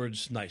choose our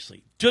words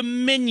nicely,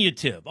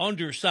 diminutive,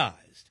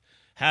 undersized,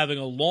 having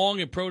a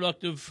long and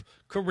productive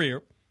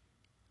career.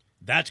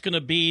 That's going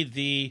to be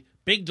the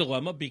big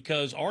dilemma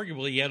because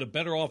arguably he had a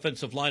better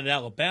offensive line in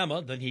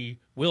Alabama than he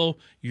will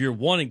year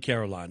one in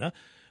Carolina.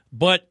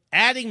 But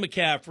adding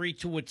McCaffrey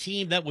to a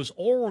team that was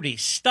already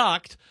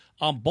stocked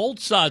on both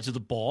sides of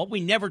the ball,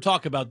 we never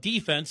talk about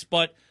defense,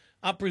 but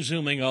I'm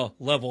presuming a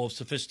level of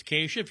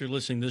sophistication. If you're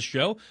listening to this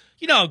show,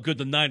 you know how good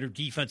the Niner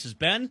defense has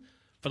been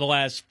for the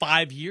last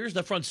 5 years.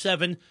 The front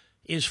seven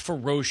is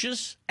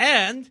ferocious.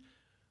 And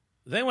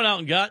they went out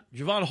and got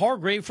Javon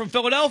Hargrave from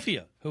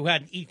Philadelphia, who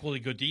had an equally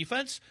good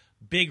defense.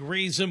 Big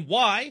reason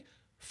why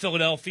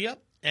Philadelphia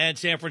and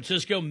San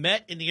Francisco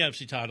met in the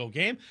NFC title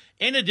game,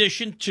 in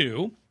addition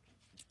to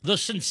the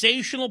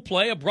sensational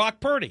play of Brock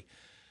Purdy.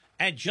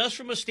 And just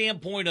from a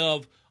standpoint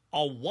of a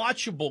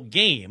watchable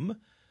game,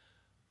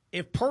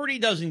 if Purdy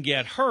doesn't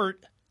get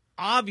hurt,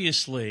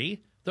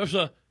 obviously there's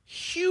a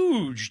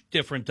huge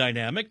different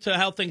dynamic to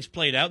how things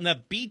played out in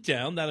that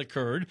beatdown that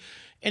occurred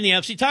in the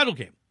NFC title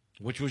game,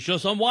 which was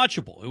just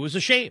unwatchable. It was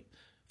a shame.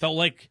 Felt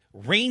like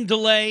rain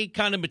delay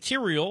kind of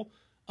material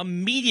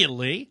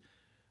immediately.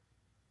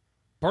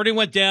 Purdy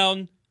went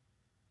down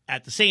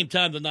at the same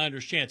time the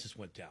Niners' chances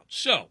went down.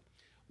 So,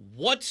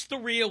 what's the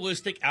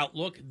realistic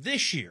outlook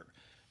this year?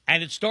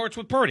 And it starts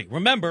with Purdy.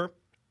 Remember,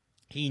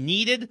 he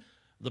needed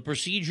the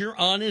procedure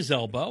on his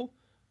elbow.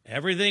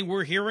 Everything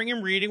we're hearing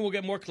and reading, we'll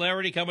get more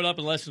clarity coming up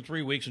in less than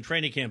 3 weeks when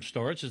training camp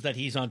starts, is that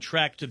he's on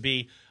track to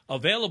be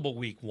available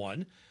week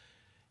one.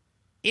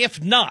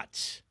 If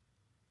not,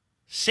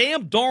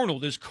 Sam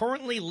Darnold is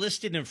currently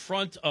listed in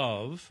front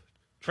of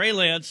Trey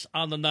Lance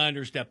on the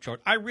Niners depth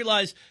chart. I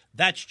realize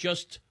that's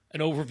just an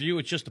overview.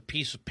 It's just a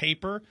piece of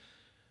paper.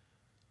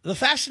 The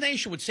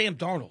fascination with Sam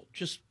Darnold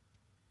just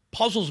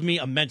puzzles me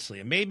immensely.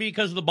 And maybe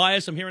because of the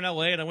bias, I'm here in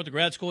L.A. and I went to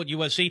grad school at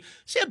USC.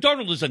 Sam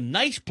Darnold is a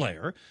nice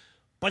player,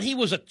 but he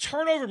was a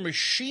turnover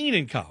machine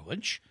in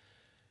college.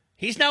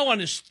 He's now on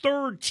his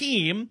third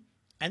team,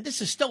 and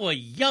this is still a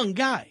young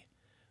guy.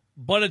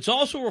 But it's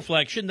also a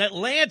reflection that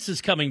Lance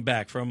is coming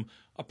back from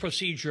a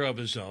procedure of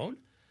his own.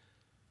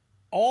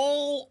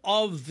 All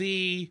of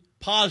the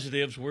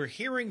positives we're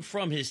hearing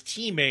from his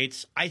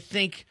teammates, I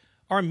think,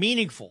 are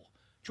meaningful.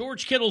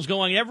 George Kittle's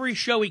going every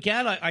show he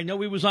can. I know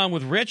he was on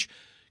with Rich,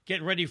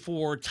 getting ready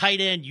for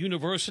Tight End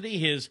University,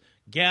 his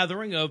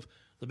gathering of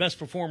the best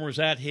performers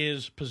at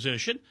his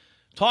position,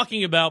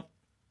 talking about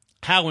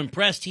how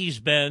impressed he's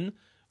been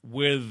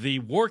with the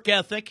work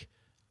ethic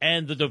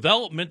and the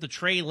development that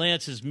Trey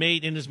Lance has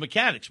made in his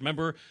mechanics.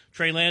 Remember,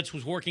 Trey Lance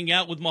was working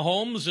out with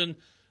Mahomes, and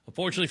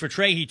unfortunately for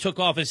Trey, he took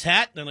off his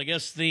hat, and I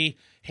guess the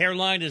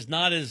hairline is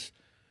not as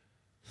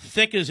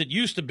thick as it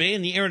used to be,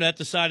 and the internet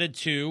decided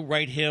to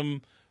write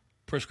him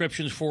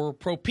prescriptions for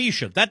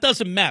Propecia. That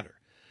doesn't matter.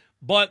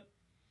 But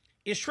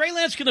is Trey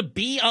Lance going to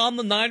be on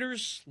the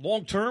Niners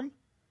long term?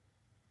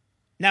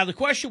 Now, the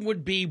question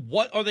would be,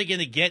 what are they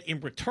going to get in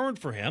return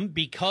for him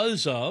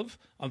because of,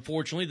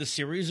 unfortunately, the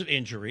series of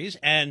injuries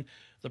and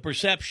the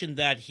perception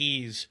that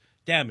he's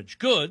damaged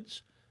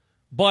goods?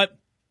 But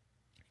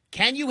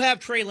can you have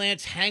Trey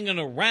Lance hanging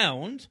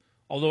around,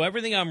 although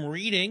everything I'm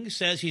reading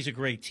says he's a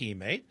great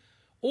teammate?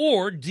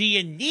 Or do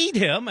you need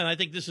him? And I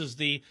think this is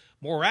the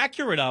more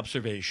accurate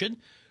observation.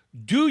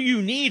 Do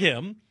you need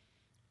him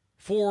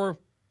for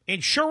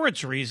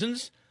insurance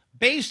reasons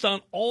based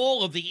on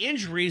all of the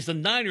injuries the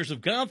Niners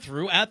have gone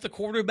through at the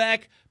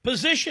quarterback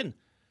position?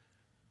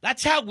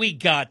 That's how we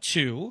got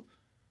to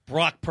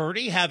Brock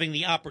Purdy having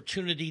the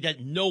opportunity that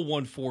no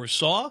one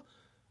foresaw,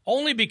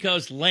 only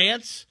because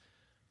Lance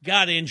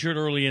got injured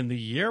early in the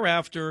year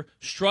after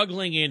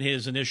struggling in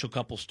his initial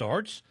couple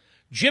starts.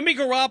 Jimmy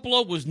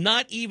Garoppolo was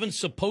not even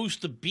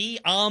supposed to be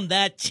on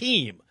that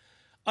team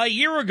a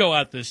year ago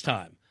at this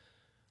time.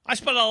 I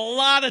spent a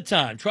lot of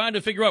time trying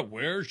to figure out,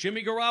 where's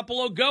Jimmy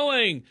Garoppolo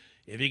going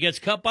if he gets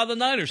cut by the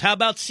Niners? How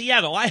about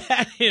Seattle? I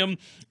had him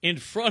in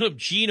front of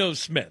Geno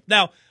Smith.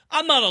 Now,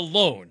 I'm not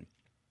alone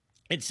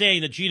in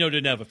saying that Geno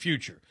didn't have a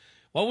future.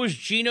 What was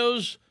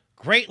Geno's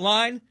great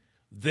line?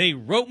 They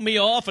wrote me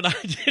off and I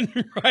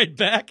didn't write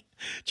back.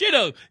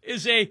 Geno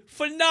is a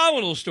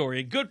phenomenal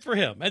story, and good for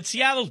him. And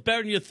Seattle's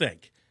better than you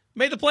think.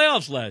 Made the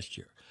playoffs last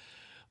year.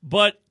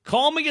 But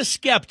call me a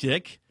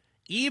skeptic,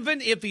 even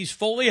if he's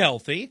fully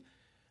healthy.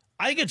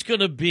 I think it's going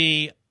to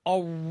be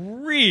a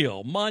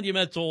real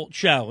monumental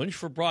challenge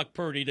for Brock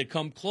Purdy to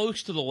come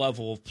close to the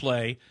level of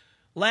play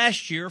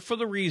last year for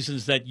the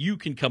reasons that you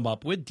can come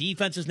up with.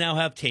 Defenses now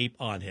have tape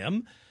on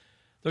him.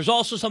 There's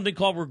also something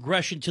called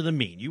regression to the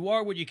mean. You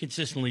are what you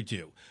consistently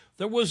do.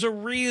 There was a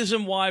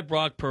reason why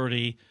Brock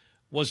Purdy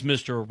was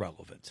Mr.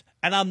 Irrelevant.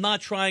 And I'm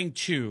not trying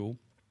to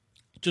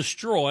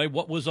destroy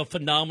what was a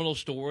phenomenal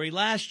story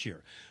last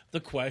year. The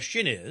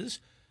question is,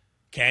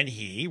 can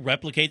he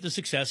replicate the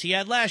success he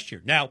had last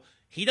year? Now,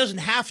 he doesn't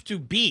have to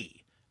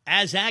be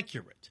as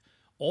accurate.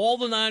 All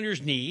the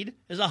Niners need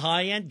is a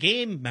high-end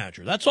game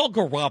manager. That's all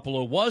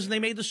Garoppolo was, and they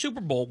made the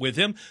Super Bowl with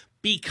him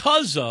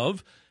because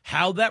of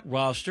how that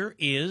roster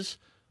is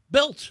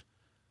built.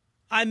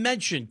 I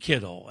mentioned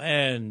Kittle,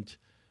 and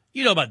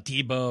you know about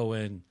Debo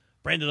and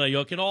Brandon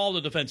Ayuk and all the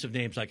defensive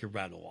names I could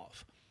rattle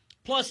off.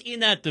 Plus,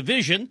 in that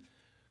division,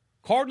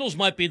 Cardinals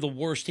might be the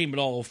worst team in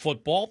all of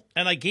football,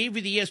 and I gave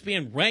you the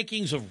ESPN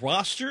rankings of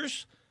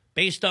rosters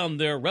based on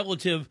their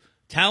relative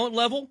talent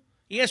level.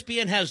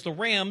 ESPN has the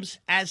Rams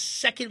as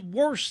second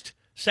worst,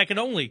 second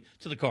only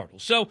to the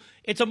Cardinals. So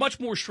it's a much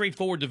more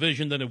straightforward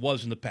division than it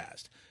was in the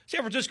past.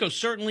 San Francisco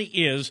certainly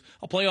is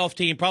a playoff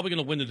team, probably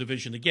going to win the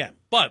division again.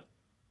 But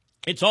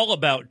it's all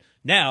about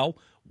now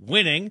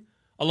winning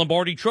a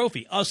Lombardi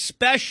trophy,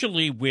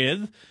 especially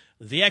with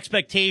the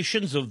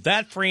expectations of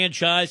that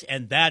franchise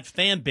and that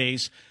fan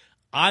base.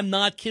 I'm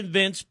not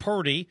convinced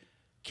Purdy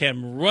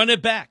can run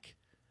it back.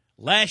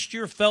 Last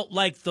year felt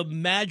like the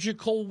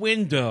magical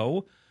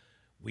window.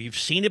 We've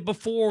seen it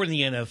before in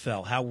the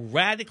NFL, how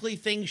radically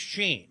things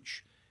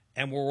change.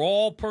 And we're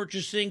all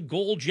purchasing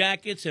gold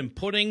jackets and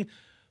putting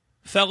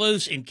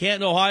fellas in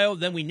Canton, Ohio,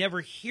 then we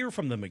never hear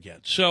from them again.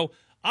 So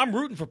I'm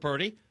rooting for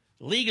Purdy.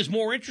 The league is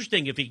more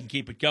interesting if he can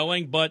keep it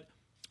going, but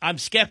I'm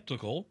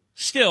skeptical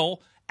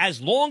still,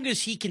 as long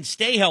as he can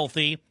stay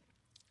healthy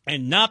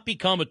and not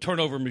become a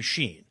turnover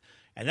machine.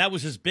 And that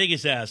was his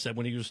biggest asset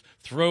when he was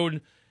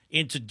thrown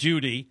into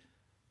duty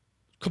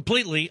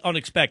completely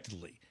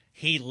unexpectedly.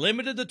 He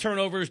limited the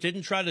turnovers,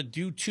 didn't try to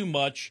do too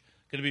much.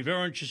 Going to be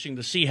very interesting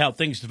to see how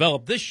things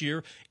develop this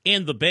year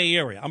in the Bay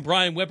Area. I'm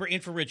Brian Weber,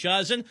 in for Rich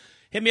Eisen.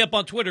 Hit me up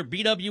on Twitter,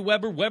 BW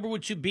Weber, Weber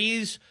with 2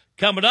 B's.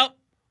 Coming up,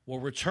 we'll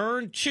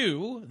return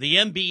to the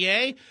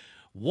NBA.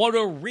 What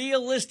are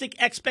realistic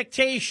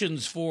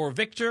expectations for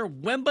Victor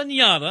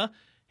Wembanyama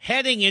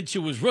heading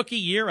into his rookie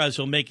year as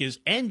he'll make his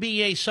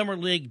NBA Summer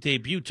League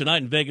debut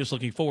tonight in Vegas.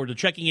 Looking forward to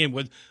checking in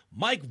with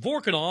Mike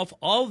Vorkunov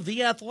of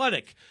The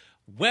Athletic.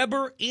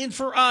 Weber in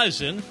for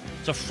Eisen.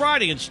 It's a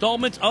Friday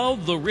installment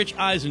of The Rich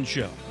Eisen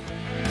Show.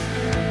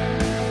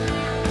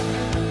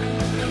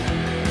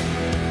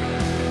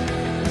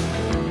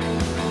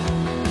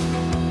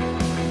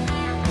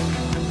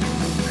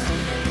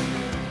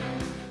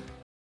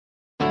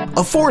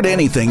 Afford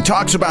Anything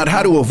talks about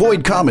how to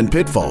avoid common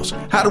pitfalls,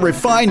 how to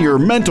refine your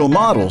mental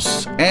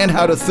models, and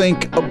how to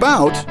think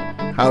about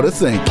how to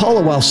think.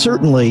 Paula, while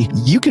certainly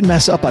you can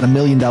mess up on $1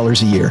 million a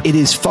year, it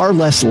is far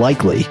less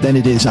likely than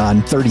it is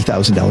on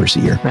 $30,000 a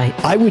year. Right.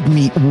 I would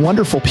meet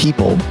wonderful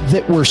people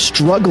that were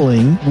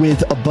struggling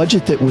with a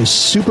budget that was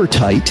super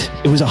tight.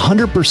 It was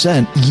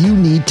 100% you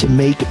need to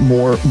make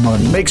more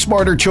money. Make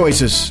smarter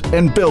choices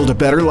and build a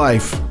better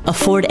life.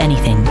 Afford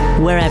Anything,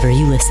 wherever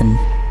you listen.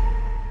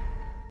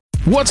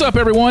 What's up,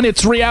 everyone?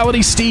 It's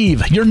Reality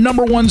Steve, your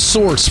number one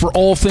source for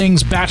all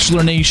things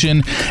Bachelor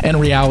Nation and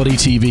reality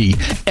TV.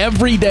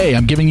 Every day,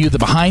 I'm giving you the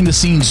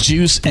behind-the-scenes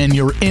juice and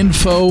your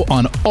info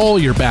on all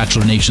your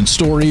Bachelor Nation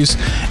stories,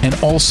 and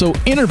also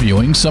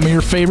interviewing some of your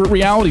favorite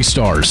reality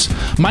stars.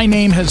 My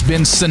name has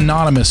been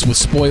synonymous with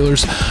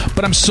spoilers,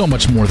 but I'm so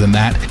much more than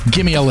that.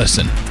 Give me a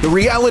listen. The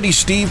Reality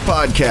Steve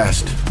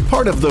Podcast,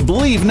 part of the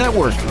Believe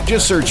Network.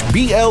 Just search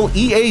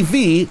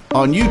BLEAV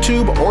on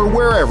YouTube or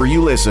wherever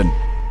you listen.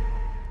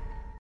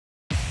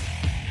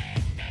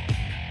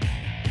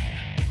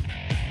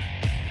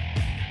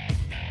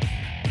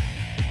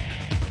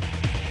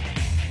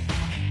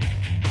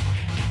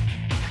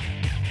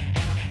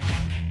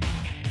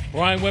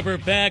 Brian Weber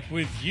back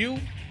with you.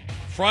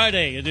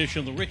 Friday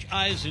edition of the Rich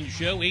Eisen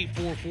Show.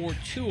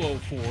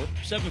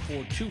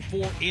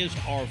 844-204-7424 is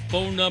our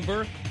phone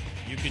number.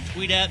 You can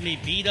tweet at me,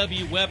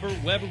 BW Weber,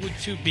 Weber with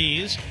 2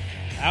 B's.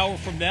 Hour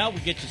from now, we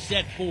get you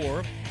set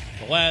for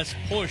the last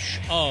push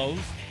of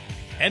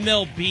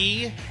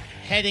MLB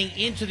heading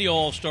into the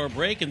All-Star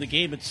break, and the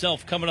game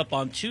itself coming up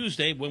on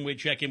Tuesday when we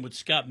check in with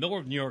Scott Miller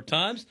of the New York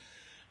Times.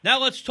 Now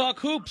let's talk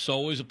hoops.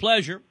 Always a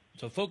pleasure.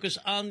 So focus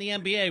on the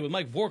NBA with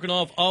Mike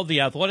Vorkunov of The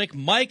Athletic.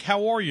 Mike,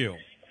 how are you?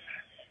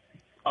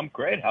 I'm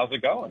great. How's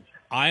it going?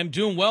 I am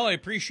doing well. I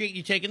appreciate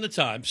you taking the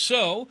time.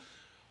 So,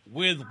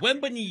 with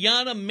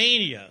Wembanyama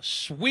mania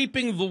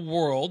sweeping the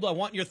world, I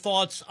want your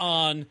thoughts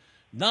on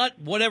not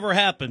whatever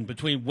happened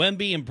between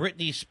Wemby and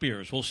Britney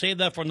Spears. We'll save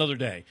that for another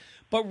day.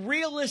 But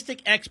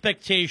realistic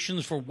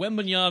expectations for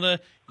Wembanyama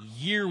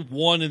year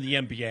one in the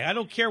NBA. I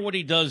don't care what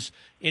he does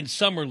in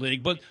Summer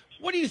League, but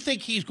what do you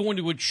think he's going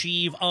to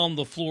achieve on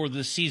the floor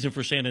this season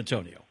for San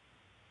Antonio?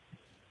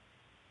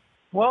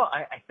 Well,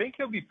 I think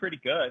he'll be pretty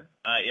good.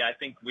 Yeah, I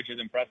think, which is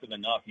impressive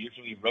enough.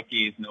 Usually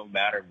rookies, no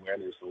matter where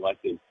they're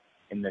selected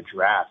in the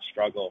draft,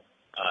 struggle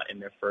in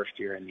their first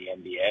year in the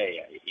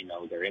NBA. You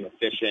know, they're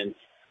inefficient.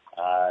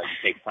 It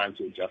takes time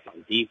to adjust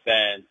on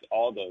defense,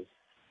 all those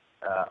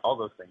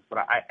things.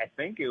 But I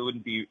think it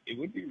would be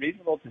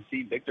reasonable to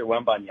see Victor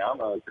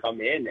Wembanyama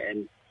come in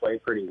and play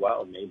pretty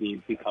well,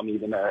 maybe become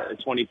even a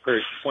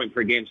 20-point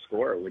per game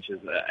scorer, which is,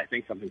 I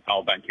think, something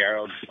Paolo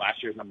Banchero,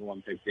 last year's number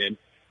 1 pick, did.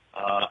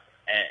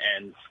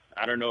 And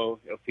I don't know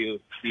if he'll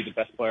be the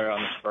best player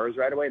on the Spurs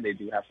right away. They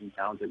do have some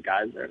talented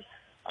guys there.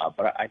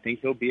 But I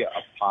think he'll be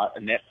a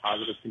net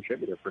positive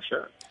contributor for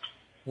sure.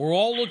 We're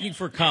all looking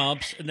for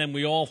comps, and then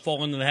we all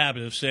fall into the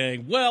habit of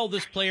saying, well,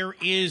 this player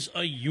is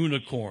a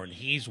unicorn.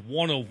 He's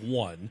one of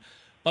one.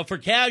 But for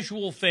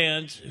casual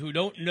fans who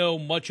don't know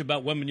much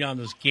about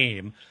Wembanyama's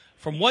game,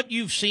 from what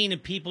you've seen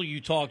and people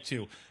you talk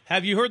to,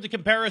 have you heard the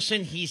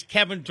comparison? He's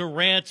Kevin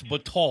Durant,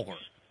 but taller.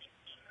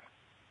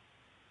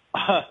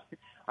 I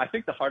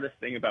think the hardest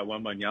thing about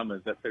Wembanyama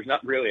is that there's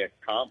not really a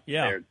comp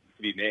there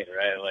to be made,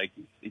 right? Like,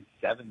 he's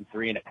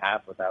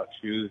 7'3.5" without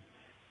shoes.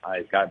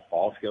 He's got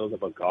ball skills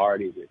of a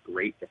guard. He's a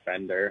great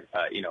defender,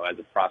 as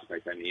a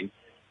prospect, I mean.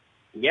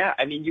 Yeah,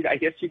 I mean, I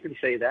guess you can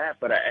say that,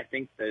 but I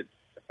think that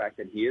the fact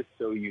that he is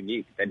so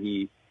unique, that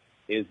he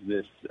is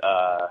this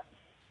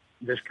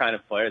kind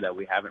of player that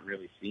we haven't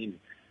really seen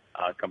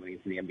coming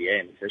into the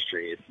NBA in its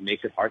history, it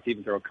makes it hard to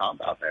even throw a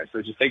comp out there.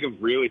 So just think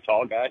of really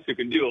tall guys who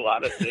can do a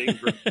lot of things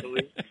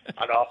versatily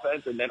on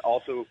offense, and then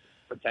also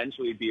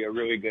potentially be a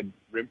really good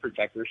rim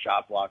protector,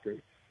 shot blocker,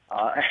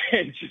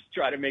 and just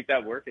try to make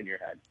that work in your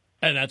head.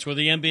 And that's where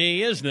the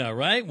NBA is now,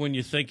 right? When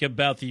you think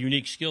about the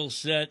unique skill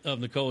set of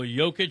Nikola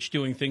Jokic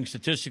doing things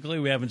statistically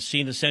we haven't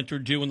seen a center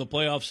do in the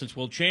playoffs since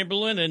Will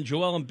Chamberlain, and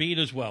Joel Embiid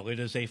as well. It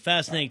is a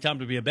fascinating time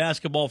to be a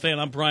basketball fan.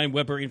 I'm Brian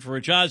Weber in for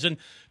Rich Eisen,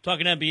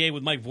 talking NBA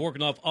with Mike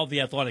Vorkunov of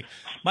The Athletic.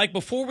 Mike,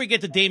 before we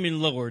get to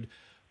Damian Lillard,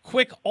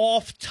 quick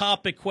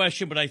off-topic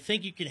question, but I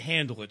think you can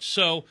handle it.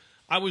 So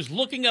I was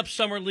looking up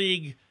Summer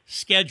League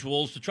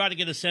schedules to try to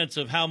get a sense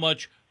of how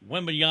much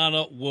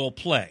Wembanyama will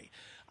play.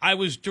 I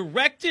was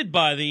directed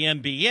by the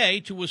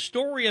NBA to a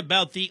story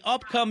about the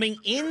upcoming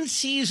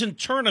in-season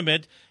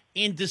tournament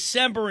in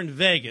December in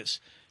Vegas.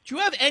 Do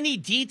you have any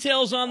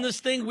details on this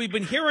thing? We've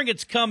been hearing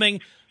it's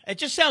coming. It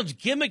just sounds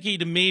gimmicky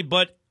to me,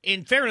 but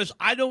in fairness,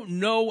 I don't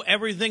know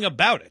everything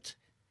about it.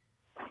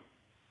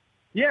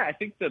 Yeah, I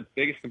think the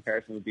biggest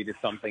comparison would be to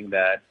something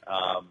that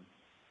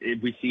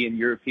we see in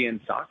European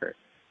soccer.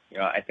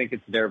 I think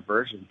it's their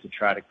version to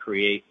try to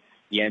create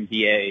the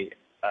NBA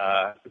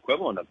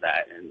equivalent of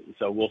that. And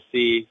so we'll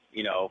see,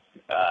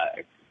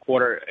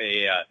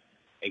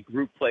 a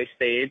group play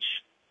stage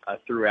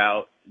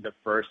throughout the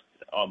first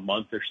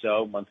month or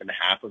so, month and a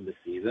half of the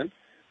season,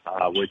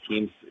 where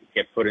teams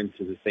get put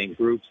into the same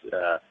groups,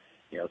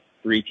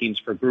 3 teams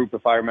per group,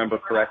 if I remember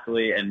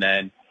correctly. And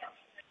then,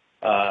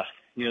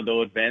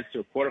 they'll advance to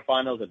a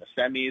quarterfinals and the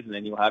semis, and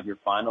then you'll have your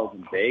finals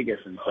in Vegas.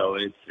 And so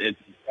it's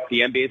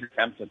the NBA's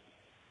attempt to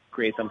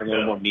create something a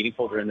little more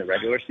meaningful during the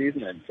regular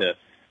season and to,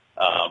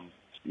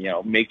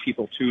 make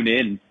people tune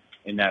in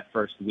that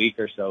first week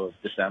or so of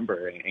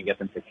December and get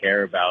them to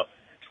care about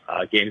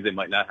games they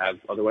might not have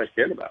otherwise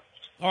cared about.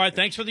 All right,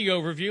 thanks for the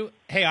overview.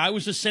 Hey, I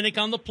was a cynic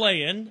on the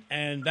play-in,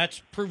 and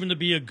that's proven to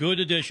be a good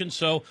addition,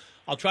 so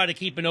I'll try to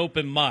keep an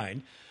open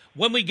mind.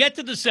 When we get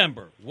to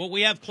December, will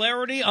we have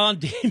clarity on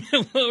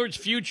Damian Lillard's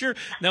future?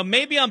 Now,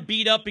 maybe I'm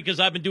beat up because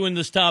I've been doing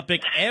this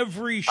topic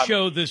every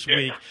show this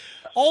week.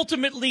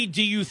 Ultimately,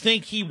 do you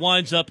think he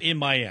winds up in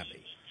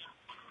Miami?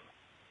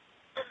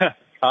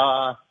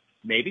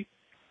 Maybe.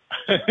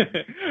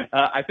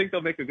 I think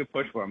they'll make a good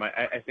push for him.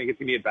 I think it's going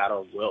to be a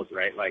battle of wills,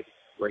 right? Like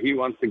where he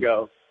wants to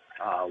go,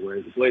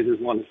 where the Blazers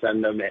want to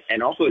send him,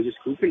 and also just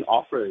who can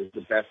offer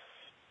the best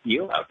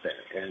deal out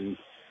there. And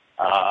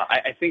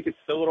I think it's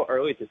still a little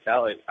early to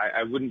tell.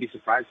 I wouldn't be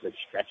surprised if it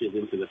stretches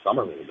into the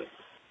summer a little bit.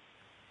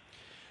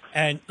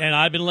 And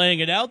I've been laying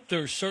it out.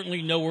 There's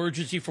certainly no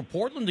urgency for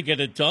Portland to get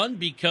it done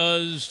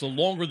because the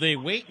longer they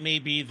wait,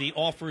 maybe the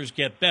offers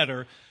get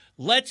better.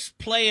 Let's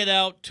play it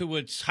out to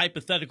its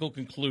hypothetical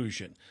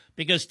conclusion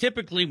because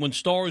typically when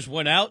stars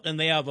went out and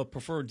they have a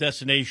preferred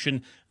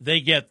destination,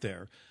 they get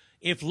there.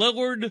 If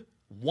Lillard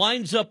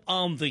winds up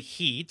on the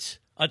Heat,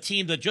 a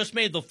team that just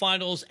made the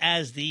finals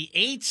as the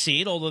 8th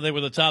seed, although they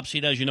were the top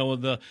seed, as you know,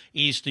 in the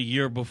East the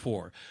year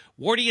before,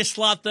 where do you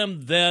slot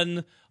them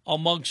then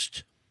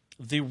amongst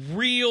the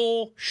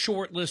real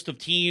short list of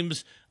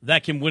teams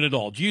that can win it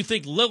all? Do you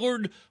think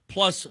Lillard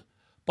plus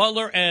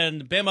Butler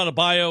and Bam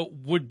Adebayo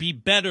would be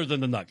better than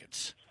the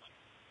Nuggets?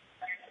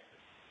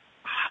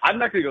 I'm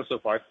not going to go so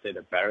far as to say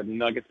they're better than the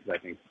Nuggets because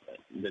I think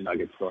the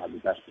Nuggets still have the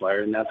best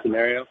player in that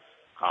scenario.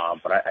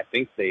 But I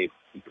think they've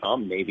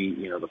become maybe,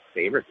 the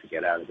favorite to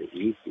get out of the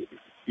East.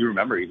 You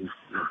remember even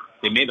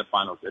they made the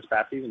finals this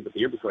past season, but the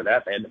year before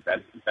that they had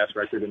the best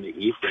record in the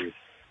East and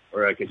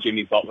were like a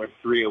Jimmy Butler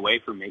 3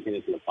 away from making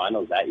it to the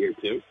finals that year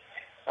too.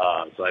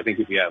 So I think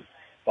if you have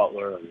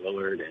Butler and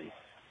Lillard and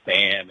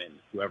Bam and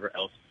whoever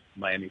else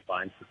Miami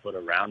finds to put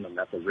around them,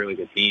 that's a really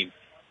good team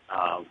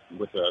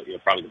with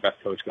probably the best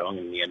coach going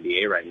in the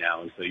NBA right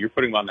now. And so you're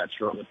putting them on that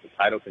short list of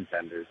title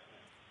contenders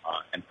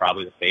and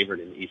probably the favorite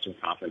in the Eastern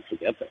Conference to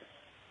get there.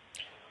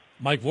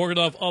 Mike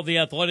Vorkunov of The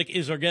Athletic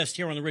is our guest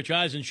here on the Rich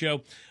Eisen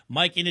Show.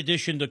 Mike, in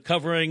addition to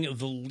covering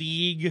the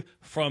league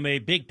from a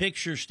big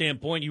picture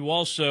standpoint, you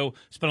also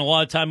spent a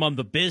lot of time on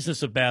the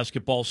business of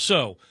basketball.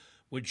 So,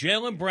 with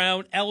Jaylen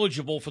Brown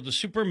eligible for the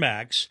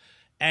Supermax,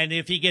 and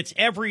if he gets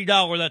every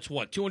dollar, that's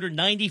what,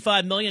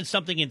 $295 million,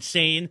 something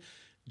insane.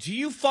 Do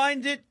you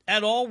find it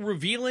at all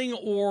revealing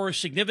or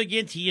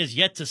significant he has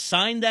yet to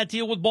sign that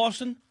deal with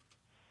Boston?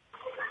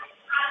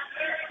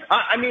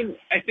 I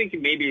think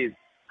maybe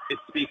it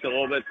speaks a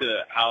little bit to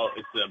how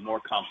it's a more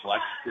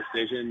complex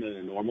decision than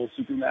a normal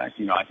Supermax.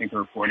 I think the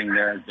reporting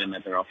there has been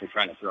that they're also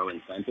trying to throw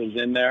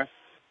incentives in there.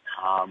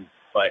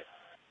 But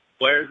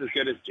players as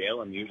good as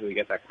Jaylen usually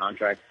get that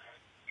contract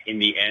in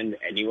the end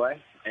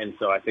anyway. And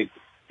so I think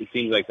it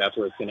seems like that's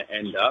where it's going to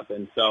end up.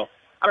 And so,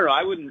 I don't know,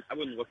 I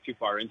wouldn't look too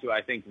far into it.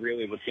 I think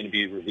really what's going to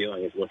be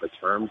revealing is what the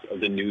terms of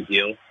the new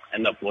deal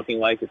end up looking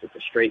like, if it's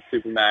a straight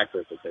Supermax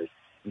or if there's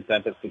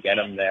incentives to get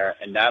them there.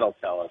 And that'll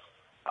tell us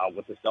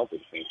what the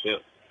Celtics think, too.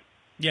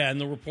 Yeah,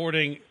 and the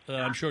reporting,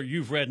 I'm sure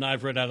you've read and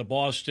I've read out of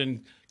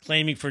Boston,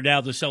 claiming for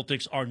now the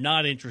Celtics are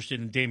not interested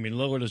in Damian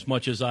Lillard as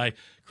much as I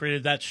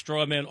created that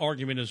straw man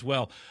argument as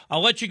well.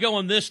 I'll let you go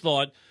on this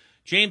thought.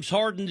 James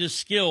Harden is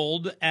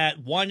skilled at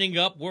winding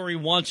up where he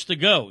wants to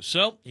go.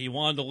 So he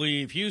wanted to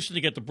leave Houston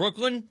to get to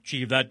Brooklyn,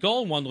 achieve that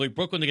goal, wanted to leave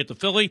Brooklyn to get to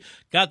Philly,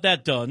 got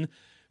that done.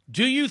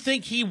 Do you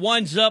think he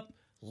winds up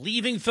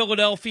leaving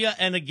Philadelphia?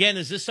 And again,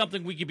 is this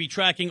something we could be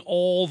tracking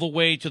all the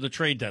way to the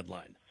trade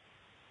deadline?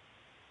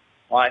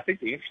 Well, I think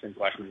the interesting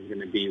question is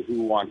going to be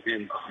who wants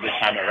him this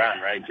time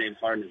around, right? James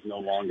Harden is no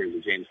longer the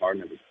James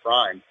Harden of his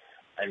prime,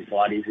 and it's a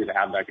lot easier to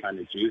have that kind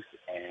of juice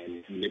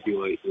and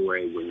manipulate the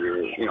way when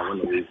you're, when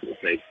the league's, let's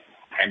say,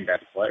 10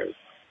 best players.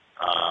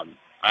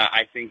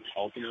 I think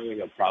ultimately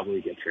he'll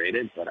probably get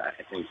traded, but I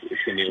think it's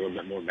going to be a little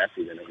bit more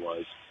messy than it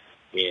was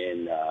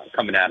in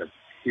coming out of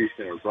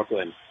Houston or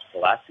Brooklyn the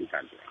last 2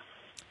 times around.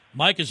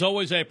 Mike, as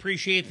always, I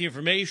appreciate the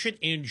information.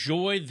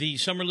 Enjoy the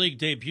Summer League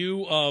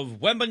debut of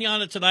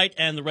Wembanyama tonight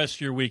and the rest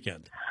of your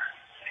weekend.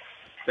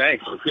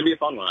 Thanks. It's going to be a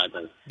fun one, I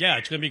think. Yeah,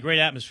 it's going to be a great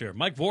atmosphere.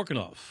 Mike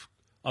Vorkunov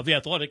of The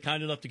Athletic,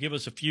 kind enough to give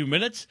us a few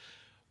minutes,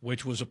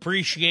 which was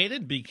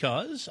appreciated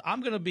because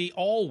I'm going to be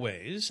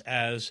always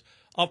as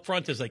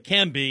upfront as I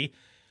can be.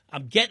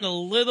 I'm getting a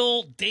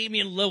little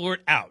Damian Lillard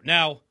out.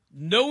 Now,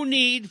 no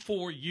need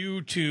for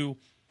you to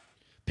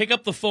pick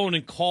up the phone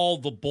and call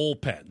the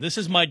bullpen. This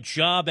is my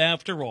job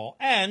after all,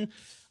 and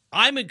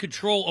I'm in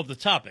control of the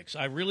topics.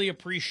 I really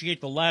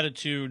appreciate the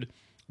latitude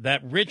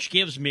that Rich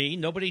gives me.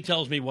 Nobody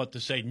tells me what to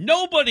say.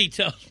 Nobody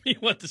tells me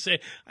what to say.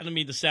 I don't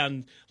mean to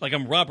sound like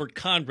I'm Robert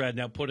Conrad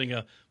now putting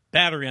a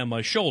battery on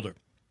my shoulder.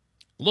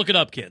 Look it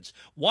up, kids.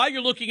 While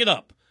you're looking it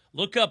up,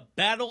 look up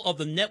Battle of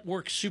the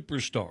Network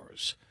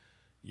Superstars.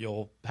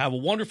 You'll have a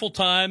wonderful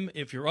time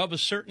if you're of a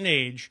certain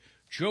age.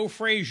 Joe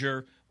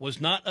Frazier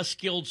was not a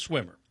skilled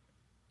swimmer.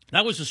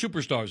 That was the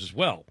Superstars as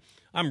well.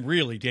 I'm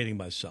really dating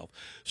myself.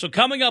 So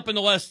coming up in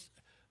the less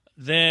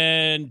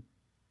than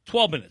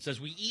 12 minutes, as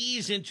we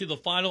ease into the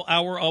final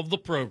hour of the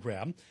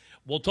program,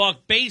 we'll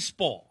talk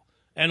baseball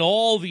and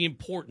all the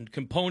important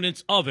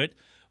components of it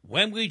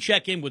when we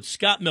check in with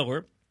Scott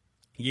Miller.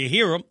 You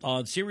hear him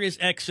on Sirius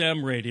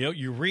XM radio.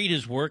 You read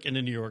his work in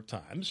the New York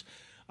Times.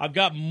 I've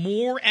got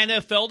more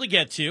NFL to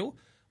get to.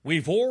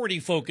 We've already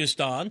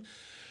focused on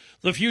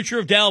the future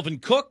of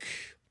Dalvin Cook,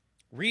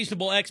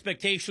 reasonable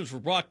expectations for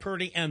Brock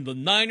Purdy and the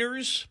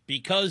Niners,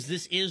 because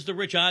this is the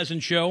Rich Eisen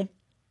Show,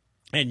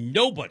 and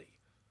nobody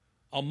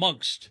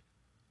amongst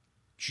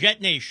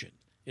Jet Nation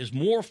is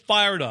more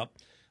fired up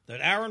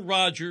that Aaron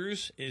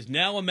Rodgers is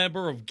now a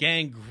member of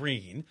Gang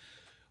Green.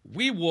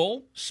 We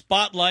will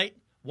spotlight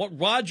what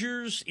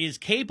Rodgers is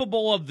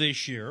capable of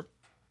this year.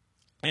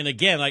 And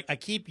again, I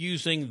keep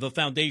using the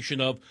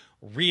foundation of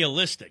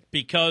realistic,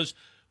 because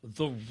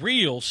the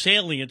real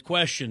salient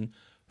question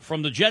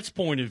from the Jets'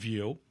 point of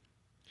view,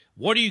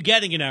 what are you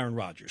getting in Aaron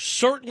Rodgers?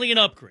 Certainly an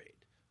upgrade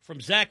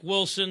from Zach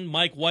Wilson,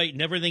 Mike White,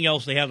 and everything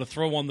else they had to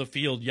throw on the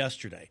field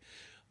yesterday.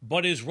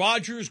 But is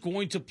Rodgers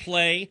going to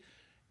play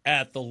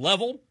at the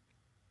level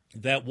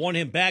that won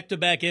him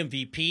back-to-back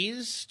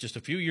MVPs just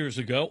a few years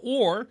ago?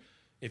 Or,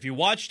 if you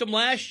watched him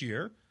last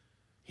year,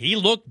 he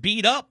looked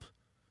beat up.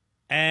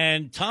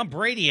 And Tom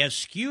Brady has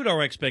skewed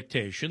our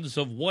expectations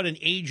of what an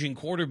aging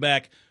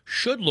quarterback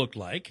should look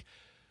like.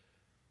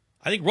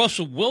 I think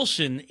Russell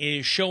Wilson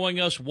is showing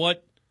us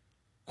what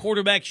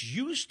quarterbacks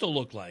used to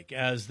look like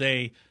as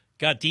they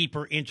got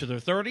deeper into their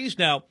 30s.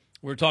 Now,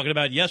 we were talking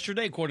about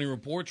yesterday, according to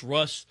reports,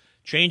 Russ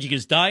changing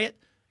his diet,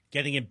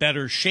 getting in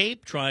better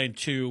shape, trying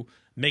to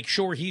make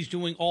sure he's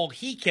doing all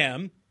he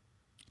can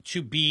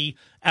to be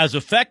as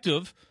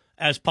effective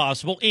as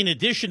possible, in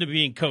addition to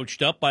being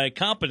coached up by a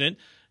competent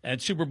and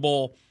Super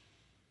Bowl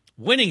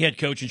winning head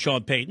coach in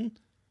Sean Payton,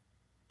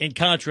 in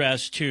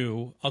contrast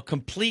to a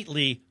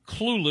completely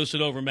clueless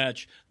and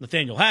overmatched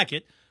Nathaniel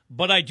Hackett.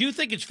 But I do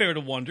think it's fair to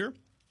wonder,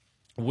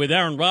 with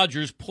Aaron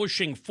Rodgers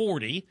pushing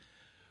 40,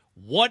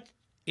 what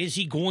is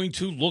he going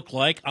to look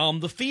like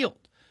on the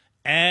field?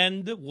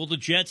 And will the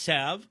Jets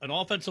have an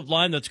offensive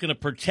line that's going to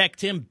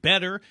protect him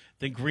better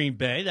than Green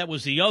Bay? That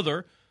was the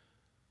other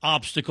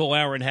obstacle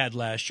Aaron had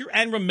last year.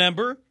 And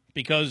remember,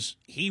 because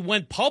he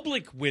went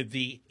public with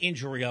the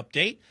injury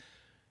update,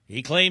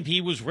 he claimed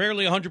he was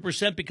rarely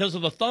 100% because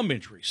of a thumb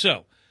injury.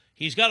 So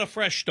he's got a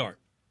fresh start.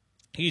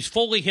 He's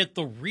fully hit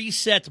the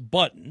reset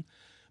button,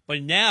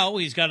 but now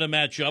he's got to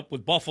match up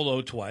with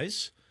Buffalo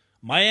twice,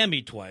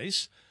 Miami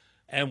twice,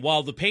 and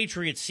while the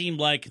Patriots seem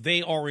like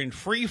they are in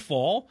free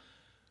fall,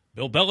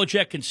 Bill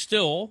Belichick can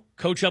still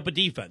coach up a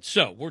defense.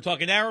 So we're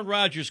talking Aaron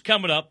Rodgers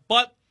coming up,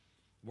 but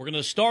we're going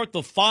to start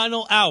the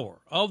final hour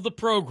of the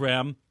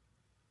program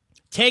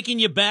taking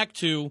you back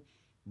to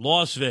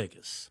Las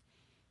Vegas.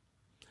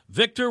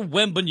 Victor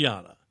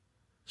Wembanyama,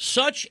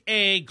 such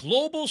a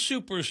global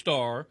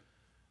superstar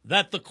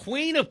that the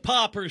queen of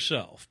pop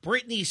herself,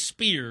 Britney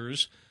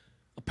Spears,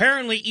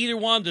 apparently either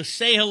wanted to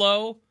say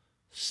hello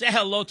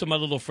to my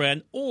little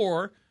friend,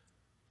 or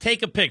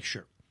take a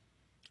picture.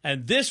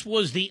 And this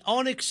was the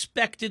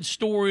unexpected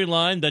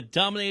storyline that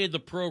dominated the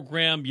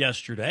program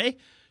yesterday.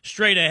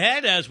 Straight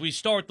ahead, as we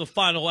start the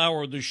final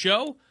hour of the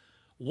show,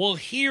 we'll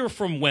hear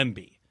from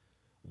Wemby.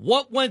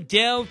 What went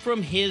down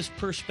from his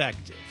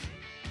perspective?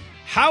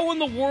 How in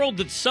the world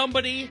did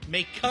somebody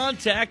make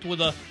contact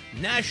with a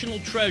national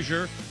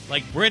treasure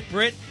like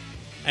Brit?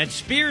 And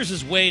Spears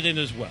has weighed in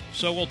as well.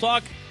 So we'll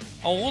talk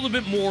a little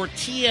bit more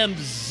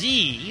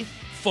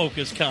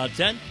TMZ-focused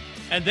content,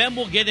 and then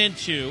we'll get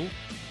into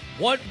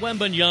what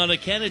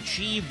Wembanyama can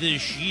achieve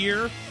this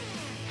year.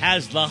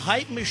 Has the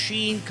hype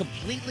machine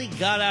completely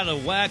got out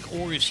of whack,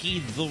 or is he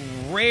the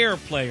rare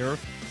player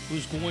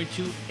who's going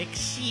to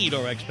exceed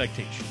our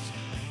expectations?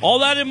 All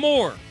that and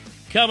more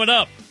coming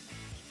up.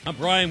 I'm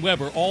Brian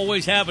Weber,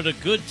 always having a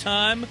good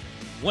time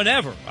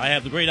whenever I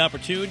have the great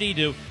opportunity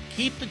to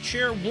keep the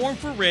chair warm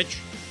for Rich.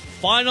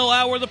 Final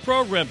hour of the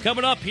program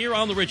coming up here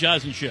on The Rich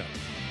Eisen Show.